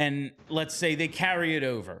 and let's say they carry it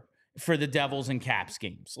over for the Devils and Caps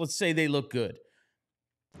games, let's say they look good,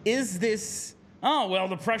 is this,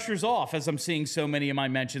 the pressure's off, as I'm seeing so many of my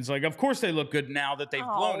mentions, like, of course they look good now that they've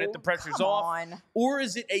blown it, the pressure's off, or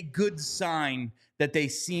is it a good sign that they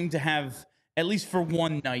seem to have, at least for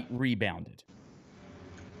one night, rebounded?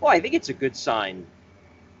 Well, I think it's a good sign.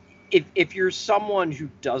 If you're someone who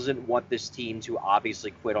doesn't want this team to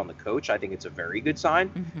obviously quit on the coach, I think it's a very good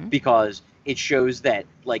sign, because it shows that,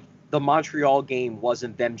 like, the Montreal game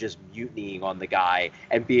wasn't them just mutinying on the guy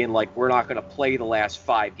and being like, we're not going to play the last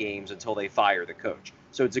 5 games until they fire the coach.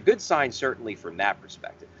 So it's a good sign, certainly, from that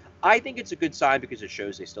perspective. I think it's a good sign because it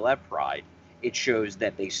shows they still have pride. It shows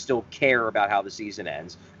that they still care about how the season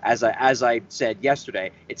ends. As I said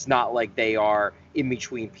yesterday, it's not like they are in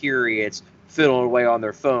between periods fiddling away on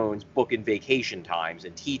their phones, booking vacation times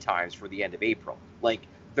and tea times for the end of April. Like,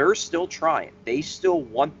 they're still trying. They still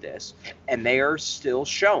want this, and they are still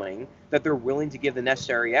showing that they're willing to give the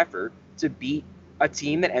necessary effort to beat a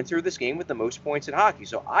team that entered this game with the most points in hockey.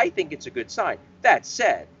 So I think it's a good sign. That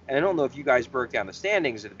said, and I don't know if you guys broke down the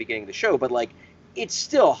standings at the beginning of the show, but, like, it's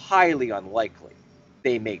still highly unlikely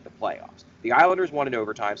they make the playoffs. The Islanders won in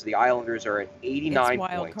overtime, so the Islanders are at 89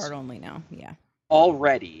 points. It's wild card only now, yeah.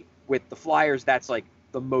 Already. With the Flyers, that's like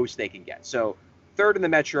the most they can get. So 3rd in the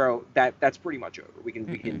Metro, that's pretty much over. We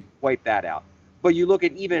can wipe that out. But you look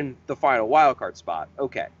at even the final wild card spot.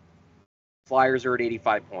 Okay, Flyers are at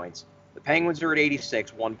 85 points. The Penguins are at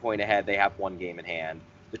 86, 1 point ahead. They have 1 game in hand.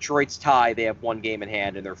 Detroit's tie. They have 1 game in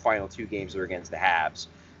hand, and their final 2 games are against the Habs.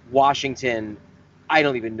 Washington, I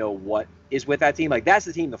don't even know what is with that team. Like, that's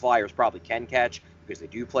the team the Flyers probably can catch because they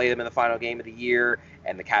do play them in the final game of the year,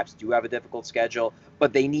 and the Caps do have a difficult schedule.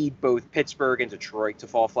 But they need both Pittsburgh and Detroit to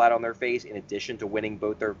fall flat on their face, in addition to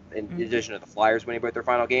addition to the Flyers winning both their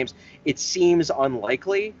final games. It seems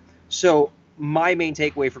unlikely. So my main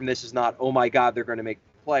takeaway from this is not, oh my God, they're going to make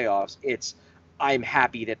the playoffs. It's, I'm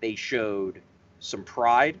happy that they showed some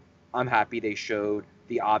pride. I'm happy they showed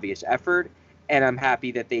the obvious effort, and I'm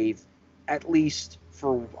happy that they've, at least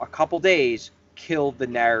for a couple days, killed the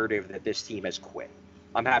narrative that this team has quit.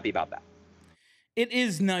 I'm happy about that. It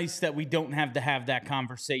is nice that we don't have to have that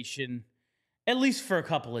conversation, at least for a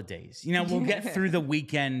couple of days. You know, we'll get through the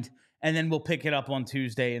weekend, and then we'll pick it up on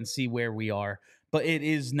Tuesday and see where we are. But it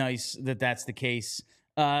is nice that that's the case.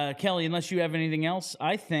 Kelly, unless you have anything else,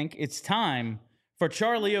 I think it's time for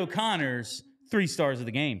Charlie O'Connor's 3 stars of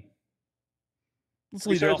the game. Let's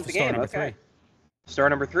lead it off with star number 3. Star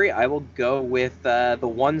number 3, I will go with the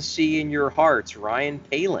 1C in your hearts, Ryan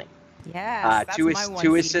Poehling. Yeah, that's my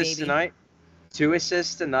 2 assists tonight. 2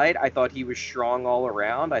 assists tonight. I thought he was strong all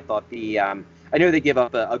around. I thought I know they give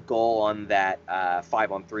up a goal on that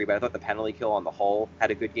 5-on-3, but I thought the penalty kill on the whole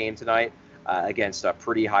had a good game tonight against a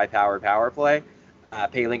pretty high-powered power play.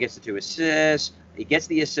 Poehling gets the 2 assists. He gets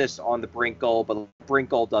the assist on the Brink goal, but the Brink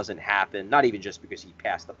goal doesn't happen, not even just because he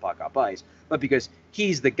passed the puck up ice, but because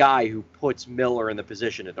he's the guy who puts Miller in the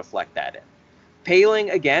position to deflect that in.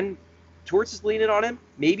 Poehling, again, Torts is leaning on him,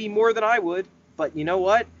 maybe more than I would, but you know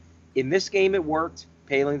what? In this game, it worked.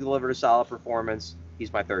 Poehling delivered a solid performance.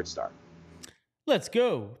 He's my 3rd star. Let's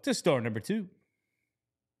go to star number 2.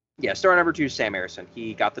 Yeah, star number 2 is Sam Ersson.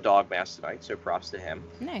 He got the dog mask tonight, so props to him.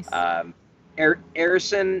 Nice.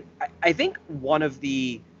 Ersson, I think one of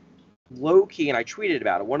the low-key, and I tweeted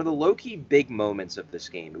about it, one of the low-key big moments of this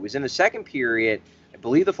game. It was in the second period. I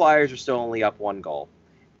believe the Flyers are still only up 1 goal,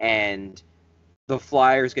 and the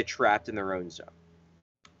Flyers get trapped in their own zone.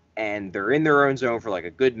 And they're in their own zone for like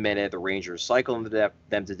a good minute. The Rangers cycle them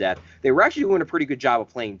to death. They were actually doing a pretty good job of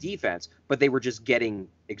playing defense, but they were just getting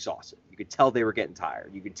exhausted. You could tell they were getting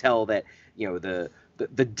tired. You could tell that, you know, the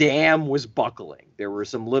dam was buckling. There were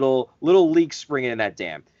some little leaks springing in that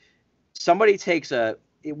dam. Somebody takes it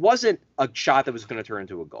wasn't a shot that was going to turn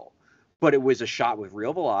into a goal, but it was a shot with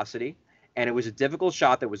real velocity, and it was a difficult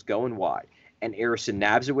shot that was going wide. And Ersson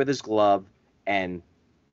nabs it with his glove and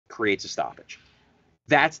creates a stoppage.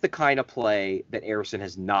 That's the kind of play that Ersson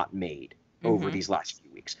has not made over these last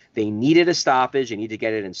few weeks. They needed a stoppage. They need to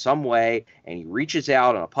get it in some way, and he reaches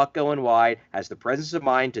out on a puck going wide, has the presence of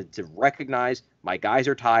mind to recognize, my guys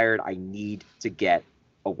are tired, I need to get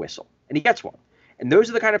a whistle. And he gets one. And those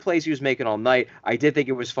are the kind of plays he was making all night. I did think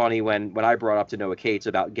it was funny when I brought up to Noah Cates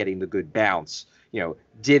about getting the good bounce. You know,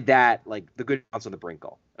 did that, like, the good bounce on the Brink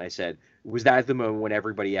goal. And I said, was that the moment when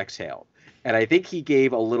everybody exhaled? And I think he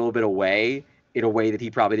gave a little bit away in a way that he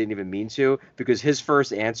probably didn't even mean to, because his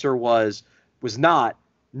first answer was not,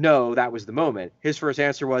 no, that was the moment. His first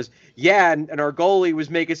answer was, yeah, and our goalie was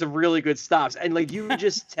making some really good stops. And, like, you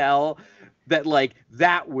just tell that, like,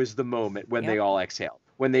 that was the moment when they all exhaled,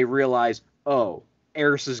 when they realized, oh,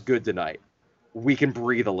 Ersson is good tonight. We can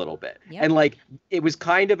breathe a little bit. Yep. And, like, it was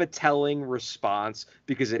kind of a telling response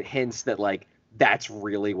because it hints that, like, that's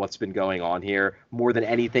really what's been going on here. More than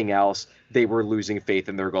anything else, they were losing faith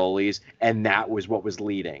in their goalies, and that was what was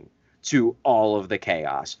leading to all of the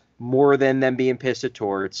chaos. More than them being pissed at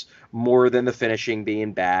Torts, more than the finishing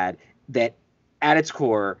being bad, that at its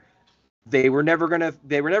core, they were never gonna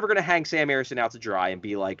hang Sam Ersson out to dry and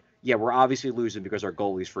be like, yeah, we're obviously losing because our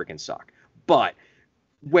goalies freaking suck. But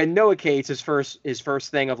when Noah Cates, his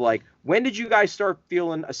first thing of like, when did you guys start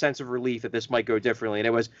feeling a sense of relief that this might go differently? And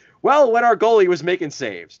it was, well, when our goalie was making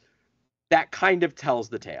saves. That kind of tells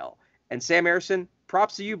the tale. And Sam Ersson,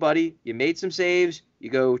 props to you, buddy. You made some saves.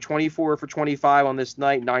 You go 24 for 25 on this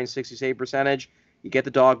night, 960 save percentage. You get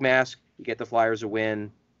the dog mask. You get the Flyers a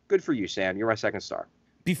win. Good for you, Sam. You're my 2nd star.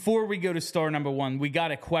 Before we go to star number 1, we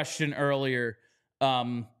got a question earlier.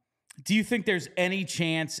 Do you think there's any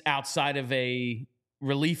chance outside of a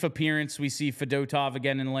relief appearance we see Fedotov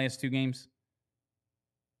again in the last 2 games?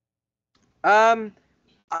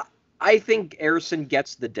 I think Ersson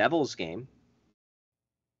gets the Devils game.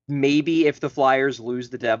 Maybe if the Flyers lose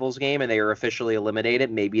the Devils game and they are officially eliminated,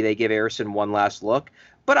 maybe they give Ersson one last look.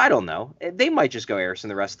 But I don't know. They might just go Ersson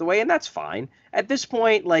the rest of the way, and that's fine. At this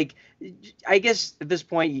point, like, I guess at this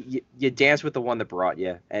point, you dance with the one that brought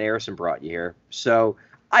you, and Ersson brought you here. So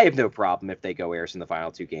I have no problem if they go Ersson the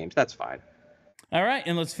final 2 games. That's fine. All right,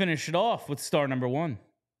 and let's finish it off with star number 1.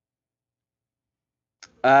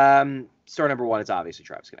 star number one is obviously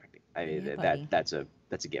Travis Konecny. I mean, Yeah, that's a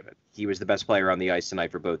given. He was the best player on the ice tonight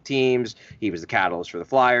for both teams. He was the catalyst for the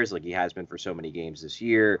Flyers, like he has been for so many games this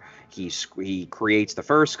year. He creates the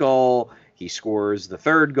first goal. He scores the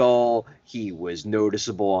third goal. He was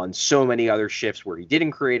noticeable on so many other shifts where he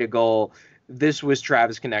didn't create a goal. This was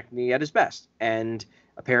Travis Konecny at his best, and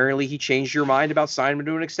apparently he changed your mind about signing him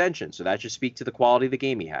to an extension. So that should speak to the quality of the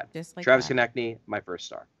game he had. Just like Travis that. Konecny, my first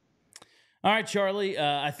star. All right, Charlie,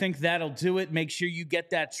 I think that'll do it. Make sure you get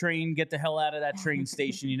that train, get the hell out of that train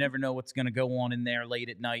station. You never know what's going to go on in there late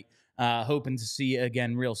at night. Hoping to see you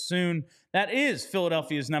again real soon. That is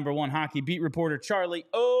Philadelphia's #1 hockey beat reporter, Charlie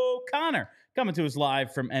O'Connor, coming to us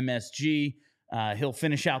live from MSG. He'll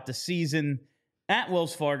finish out the season at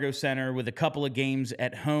Wells Fargo Center with a couple of games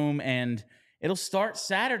at home, and it'll start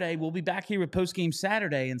Saturday. We'll be back here with Postgame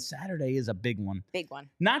Saturday, and Saturday is a big one. Big one.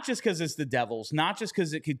 Not just because it's the Devils, not just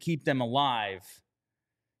because it could keep them alive.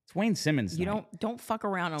 It's Wayne Simmons night. Don't fuck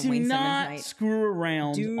around on Do Wayne Simmons not night. screw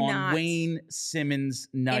around Do on not Wayne Simmons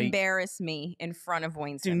night. Embarrass me in front of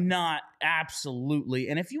Wayne Do Simmons. not, absolutely.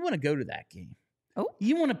 And if you want to go to that game,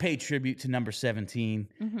 you want to pay tribute to number 17,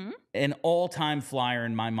 an all-time Flyer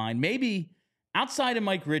in my mind. Maybe outside of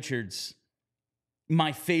Mike Richards,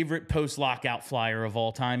 my favorite post-lockout Flyer of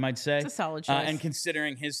all time, I'd say. It's a solid choice. And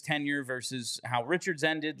considering his tenure versus how Richards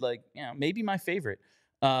ended, maybe my favorite.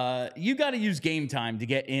 You got to use Game Time to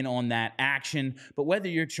get in on that action. But whether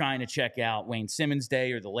you're trying to check out Wayne Simmons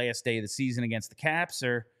Day or the last day of the season against the Caps,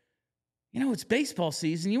 or, it's baseball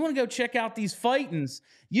season, you want to go check out these fightings,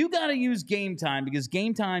 you got to use Game Time, because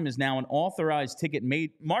Game Time is now an authorized ticket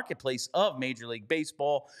marketplace of Major League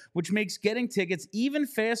Baseball, which makes getting tickets even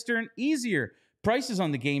faster and easier. Prices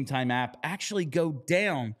on the Game Time app actually go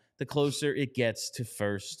down the closer it gets to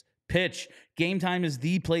first pitch. Game Time is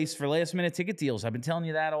the place for last-minute ticket deals. I've been telling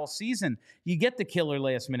you that all season. You get the killer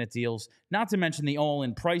last-minute deals, not to mention the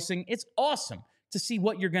all-in pricing. It's awesome to see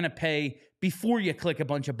what you're going to pay before you click a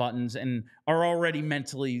bunch of buttons and are already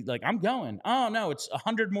mentally like, I'm going. Oh, no, it's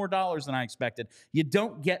 $100 more than I expected. You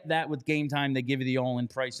don't get that with Game Time. They give you the all-in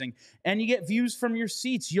pricing, and you get views from your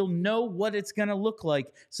seats. You'll know what it's going to look like,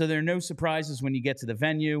 so there are no surprises when you get to the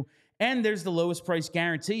venue. And there's the lowest price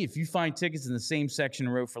guarantee. If you find tickets in the same section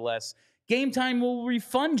row for less, Game Time will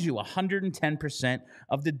refund you 110%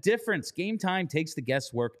 of the difference. Game Time takes the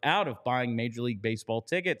guesswork out of buying Major League Baseball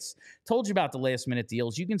tickets. Told you about the last-minute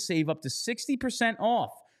deals. You can save up to 60%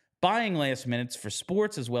 off buying last minutes for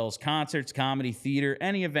sports as well as concerts, comedy, theater,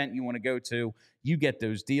 any event you want to go to. You get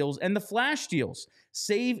those deals. And the flash deals.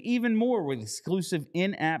 Save even more with exclusive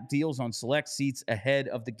in-app deals on select seats ahead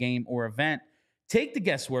of the game or event. Take the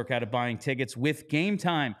guesswork out of buying tickets with Game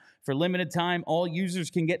Time. For limited time, all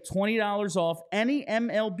users can get $20 off any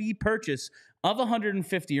MLB purchase of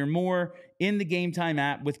 $150 or more in the Game Time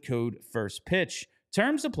app with code FIRSTPITCH.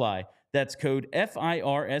 Terms apply. That's code FIRSTPITCH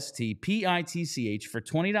for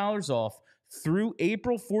 $20 off through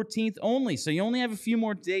April 14th only. So you only have a few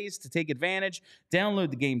more days to take advantage.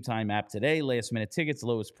 Download the Game Time app today. Last-minute tickets,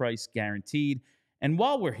 lowest price guaranteed. And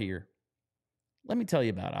while we're here, let me tell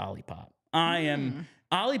you about Olipop.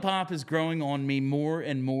 Olipop is growing on me more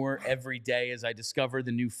and more every day as I discover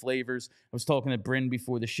the new flavors. I was talking to Bryn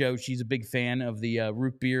before the show. She's a big fan of the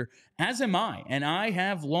root beer, as am I. And I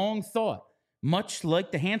have long thought, much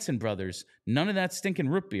like the Hanson brothers, none of that stinking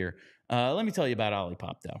root beer. Let me tell you about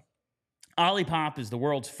Olipop, though. Olipop is the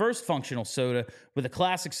world's first functional soda with a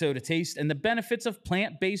classic soda taste and the benefits of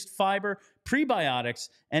plant-based fiber, prebiotics,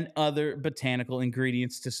 and other botanical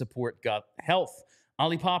ingredients to support gut health.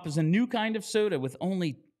 Olipop is a new kind of soda with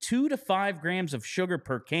only 2 to 5 grams of sugar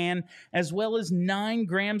per can, as well as 9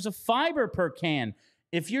 grams of fiber per can.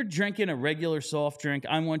 If you're drinking a regular soft drink,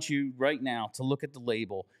 I want you right now to look at the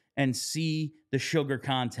label and see the sugar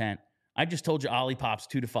content. I just told you Olipop's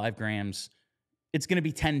 2 to 5 grams. It's going to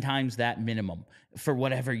be 10 times that minimum for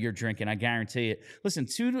whatever you're drinking. I guarantee it. Listen,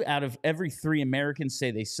 2 out of every 3 Americans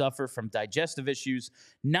say they suffer from digestive issues.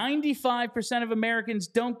 95% of Americans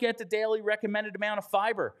don't get the daily recommended amount of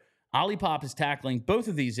fiber. Olipop is tackling both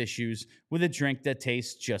of these issues with a drink that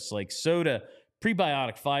tastes just like soda.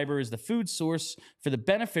 Prebiotic fiber is the food source for the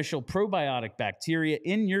beneficial probiotic bacteria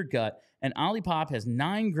in your gut, and Olipop has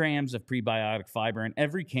 9 grams of prebiotic fiber in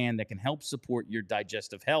every can that can help support your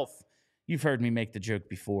digestive health. You've heard me make the joke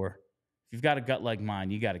before. If you've got a gut like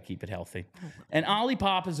mine, you got to keep it healthy. And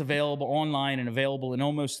Olipop is available online and available in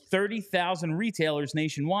almost 30,000 retailers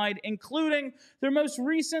nationwide, including their most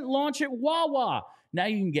recent launch at Wawa. Now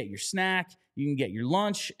you can get your snack, you can get your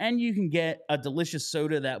lunch, and you can get a delicious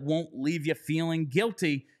soda that won't leave you feeling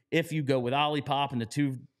guilty if you go with Olipop and the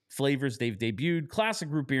 2 flavors they've debuted, classic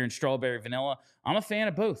root beer and strawberry vanilla. I'm a fan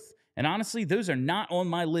of both. And honestly, those are not on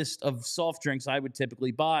my list of soft drinks I would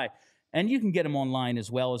typically buy. And you can get them online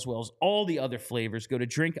as well as all the other flavors. Go to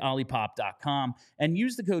drinkolipop.com and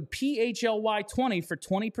use the code PHLY20 for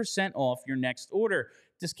 20% off your next order.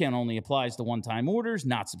 Discount only applies to one-time orders,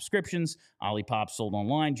 not subscriptions. Olipop sold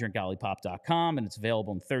online, drinkolipop.com, and it's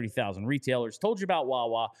available in 30,000 retailers. Told you about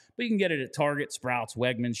Wawa, but you can get it at Target, Sprouts,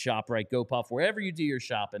 Wegmans, ShopRite, GoPuff, wherever you do your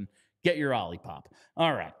shopping. Get your Olipop.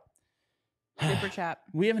 All right. Super chat.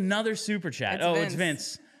 We have another super chat. It's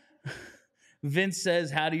Vince. Vince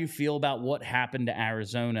says, how do you feel about what happened to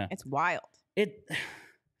Arizona? It's wild.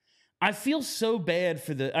 I feel so bad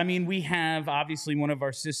for we have obviously one of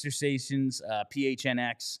our sister stations,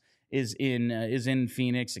 PHNX, is in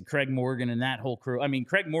Phoenix, and Craig Morgan and that whole crew. I mean,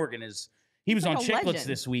 Craig Morgan he was on Chicklets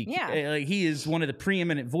this week. Yeah. He is one of the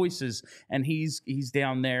preeminent voices, and he's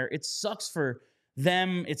down there. It sucks for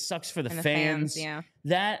them. It sucks for the fans. Yeah.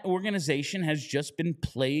 That organization has just been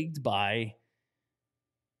plagued by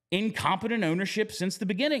incompetent ownership since the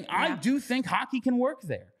beginning. Yeah. I do think hockey can work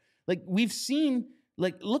there. Like, we've seen,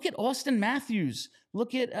 look at Austin Matthews.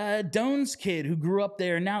 Look at Doan's kid who grew up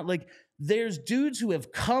there. Now, there's dudes who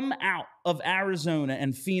have come out of Arizona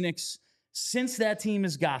and Phoenix since that team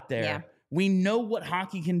has got there. Yeah. We know what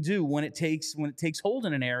hockey can do when it takes hold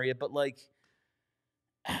in an area, but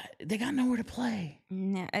they got nowhere to play.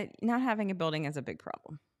 Nah, not having a building is a big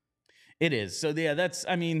problem. It is. So yeah,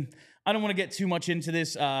 I don't want to get too much into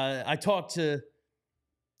this. I talked to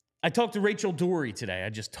Rachel Dory today. I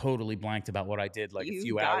just totally blanked about what I did a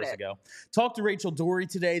few hours ago. Talked to Rachel Dory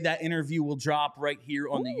today. That interview will drop right here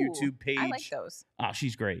on the YouTube page. I like those.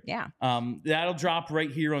 She's great. Yeah. That'll drop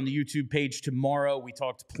right here on the YouTube page tomorrow. We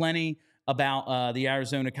talked plenty about the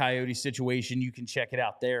Arizona Coyotes situation. You can check it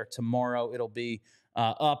out there tomorrow. It'll be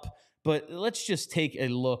up. But let's just take a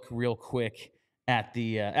look real quick at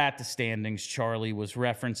the standings Charlie was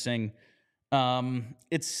referencing.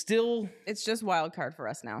 It's just wild card for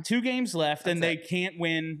us now. 2 games left, and they can't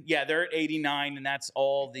win. Yeah, they're at 89, and that's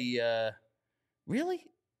all the really,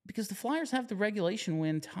 because the Flyers have the regulation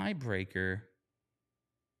win tiebreaker.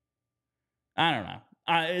 I don't know.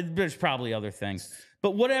 There's probably other things,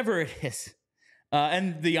 but whatever it is.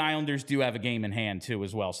 And the Islanders do have a game in hand too,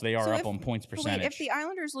 as well, so they are up on points percentage. Wait, if the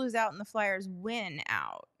Islanders lose out and the Flyers win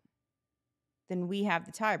out, then we have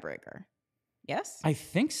the tiebreaker. Yes, I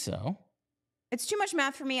think so. It's too much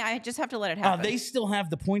math for me. I just have to let it happen. They still have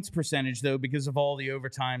the points percentage, though, because of all the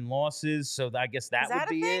overtime losses. So I guess that would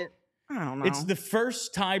be it. I don't know. It's the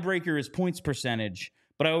first tiebreaker is points percentage,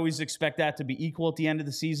 but I always expect that to be equal at the end of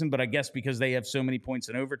the season. But I guess because they have so many points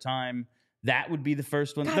in overtime, that would be the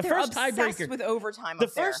first one. God, the they're first obsessed tiebreaker with overtime. The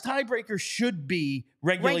first tiebreaker should be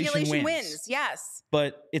regulation wins. Yes,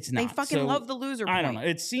 but it's not. They fucking love the loser point. I don't know.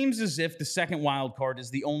 It seems as if the second wild card is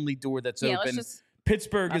the only door that's open.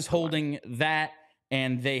 Pittsburgh is holding that.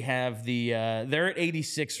 And they have they're at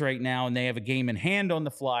 86 right now, and they have a game in hand on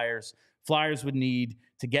the Flyers. Flyers would need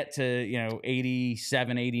to get to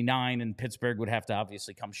 87, 89, and Pittsburgh would have to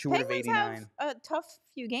obviously come short of 89. Have a tough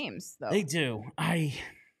few games, though. They do. They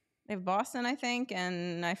have Boston, I think,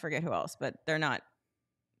 and I forget who else, but they're not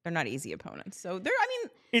easy opponents. So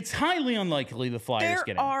it's highly unlikely the Flyers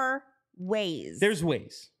get in. There are ways. There's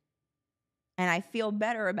ways, and I feel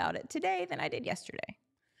better about it today than I did yesterday.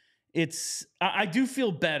 I do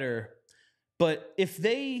feel better, but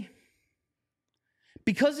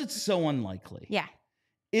because it's so unlikely. Yeah.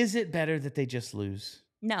 Is it better that they just lose?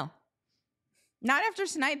 No. Not after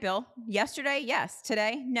tonight, Bill. Yesterday, yes.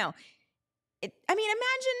 Today, no.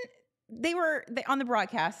 Imagine they were on the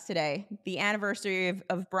broadcast today, the anniversary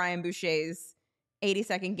of Brian Boucher's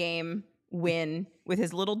 82nd game win with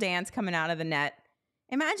his little dance coming out of the net.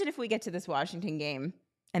 Imagine if we get to this Washington game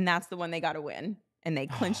and that's the one they got to win. And they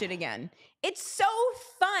clinch it again. It's so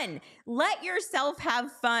fun. Let yourself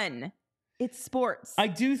have fun. It's sports. I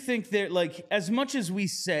do think that, as much as we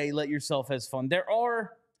say let yourself have fun, there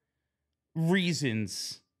are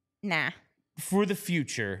reasons for the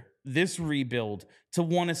future, this rebuild, to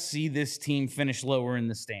want to see this team finish lower in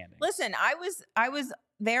the standings. Listen, I was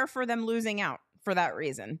there for them losing out for that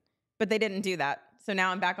reason, but they didn't do that. So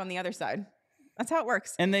now I'm back on the other side. That's how it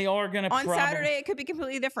works. And they are going to on Saturday, it could be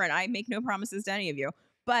completely different. I make no promises to any of you.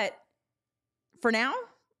 But for now,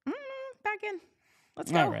 back in.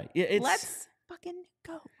 Let's go. All right. Let's fucking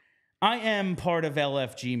go. I am part of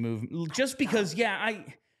LFG movement just because,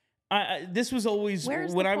 I this was always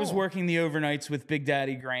when I was working the overnights with Big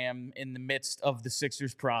Daddy Graham in the midst of the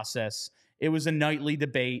Sixers process. It was a nightly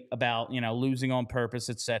debate about, losing on purpose,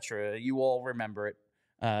 etc. You all remember it,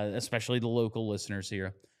 especially the local listeners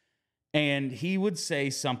here. And he would say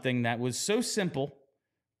something that was so simple,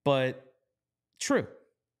 but true.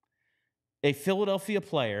 a Philadelphia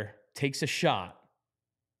player takes a shot,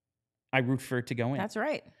 I root for it to go in. That's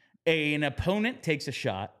right. An opponent takes a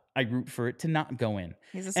shot, I root for it to not go in.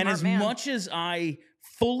 He's a smart and as man. much as I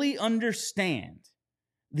fully understand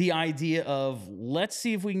the idea of let's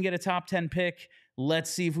see if we can get a top 10 pick, let's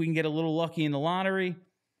see if we can get a little lucky in the lottery,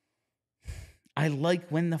 I like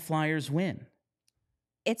when the Flyers win.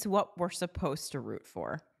 It's what we're supposed to root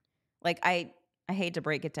for. Like, I hate to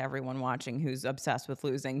break it to everyone watching who's obsessed with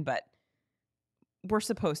losing, but we're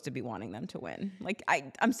supposed to be wanting them to win. Like,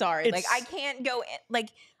 I'm sorry. Like, I can't go in, like,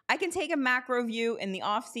 I can take a macro view in the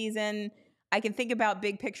off season. I can think about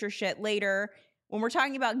big picture shit later. When we're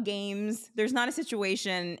talking about games, there's not a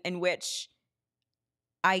situation in which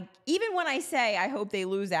even when I say I hope they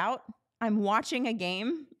lose out, I'm watching a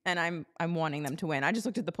game and I'm wanting them to win. I just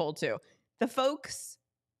looked at the poll too. The folks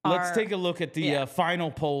Let's take a look at the final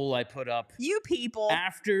poll I put up. You people.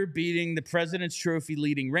 After beating the President's Trophy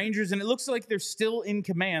leading Rangers, and it looks like they're still in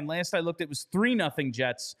command. Last I looked, it was 3-0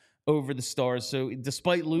 Jets over the Stars. So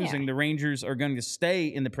despite losing, the Rangers are going to stay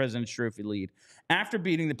in the President's Trophy lead. After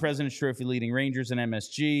beating the President's Trophy leading Rangers and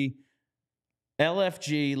MSG,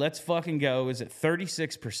 LFG, let's fucking go, is at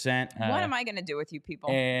 36%. What am I going to do with you people?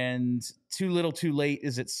 And Too Little Too Late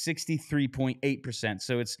is at 63.8%.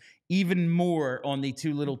 So it's even more on the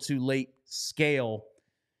Too Little Too Late scale.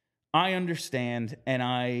 I understand, and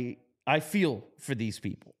I feel for these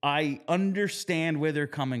people. I understand where they're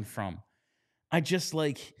coming from. I just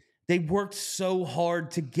they worked so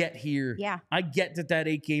hard to get here. Yeah. I get that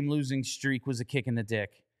 8-game losing streak was a kick in the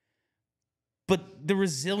dick. But the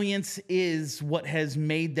resilience is what has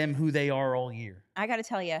made them who they are all year. I got to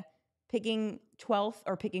tell you, picking 12th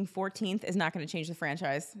or picking 14th is not going to change the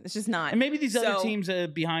franchise. It's just not. And maybe these other teams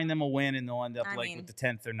behind them will win and they'll end up with the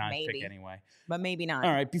 10th or 9th pick anyway. But maybe not.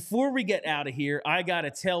 All right, before we get out of here, I got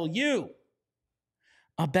to tell you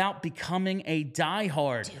about becoming a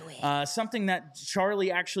diehard. Do it. Something that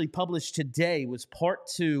Charlie actually published today was part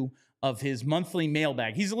 2 of his monthly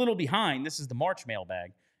mailbag. He's a little behind. This is the March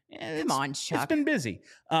mailbag. Come on, Chuck. It's been busy.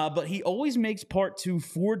 But he always makes part 2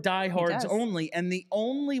 for diehards only. And the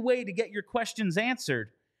only way to get your questions answered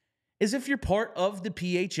is if you're part of the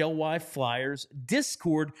PHLY Flyers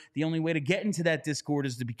Discord. The only way to get into that Discord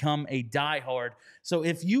is to become a diehard. So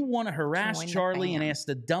if you want to harass Charlie and ask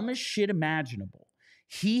the dumbest shit imaginable,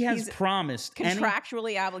 he's promised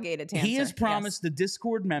contractually obligated to answer. He has promised the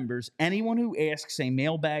Discord members, anyone who asks a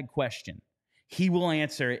mailbag question, he will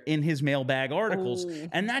answer it in his mailbag articles. Ooh.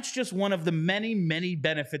 And that's just one of the many, many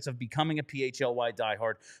benefits of becoming a PHLY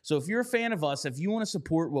diehard. So if you're a fan of us, if you want to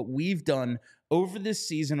support what we've done over this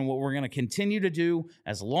season and what we're going to continue to do,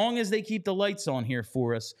 as long as they keep the lights on here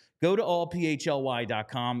for us, go to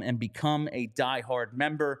allphly.com and become a diehard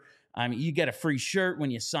member. I mean, you get a free shirt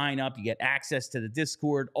when you sign up. You get access to the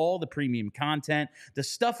Discord, all the premium content, the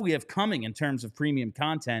stuff we have coming in terms of premium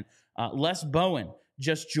content. Les Bowen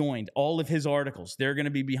just joined. All of his articles, they're going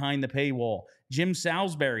to be behind the paywall. Jim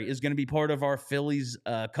Salisbury is going to be part of our Phillies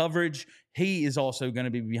coverage. He is also going to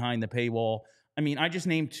be behind the paywall. I mean, I just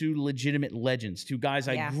named 2 legitimate legends, 2 guys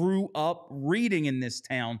I grew up reading in this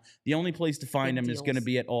town. The only place to find them is going to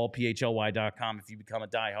be at allphly.com if you become a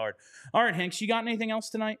diehard. All right, Hanks, you got anything else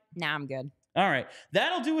tonight? Nah, I'm good. All right,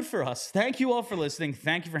 that'll do it for us. Thank you all for listening.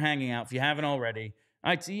 Thank you for hanging out. If you haven't already,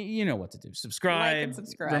 you know what to do. Subscribe,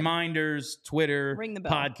 reminders, Twitter, ring the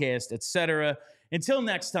bell, podcast, etc. Until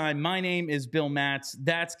next time, my name is Bill Matz.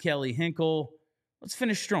 That's Kelly Hinkle. Let's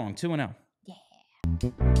finish strong, 2-0.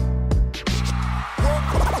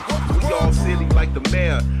 We all silly like the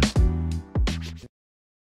mayor.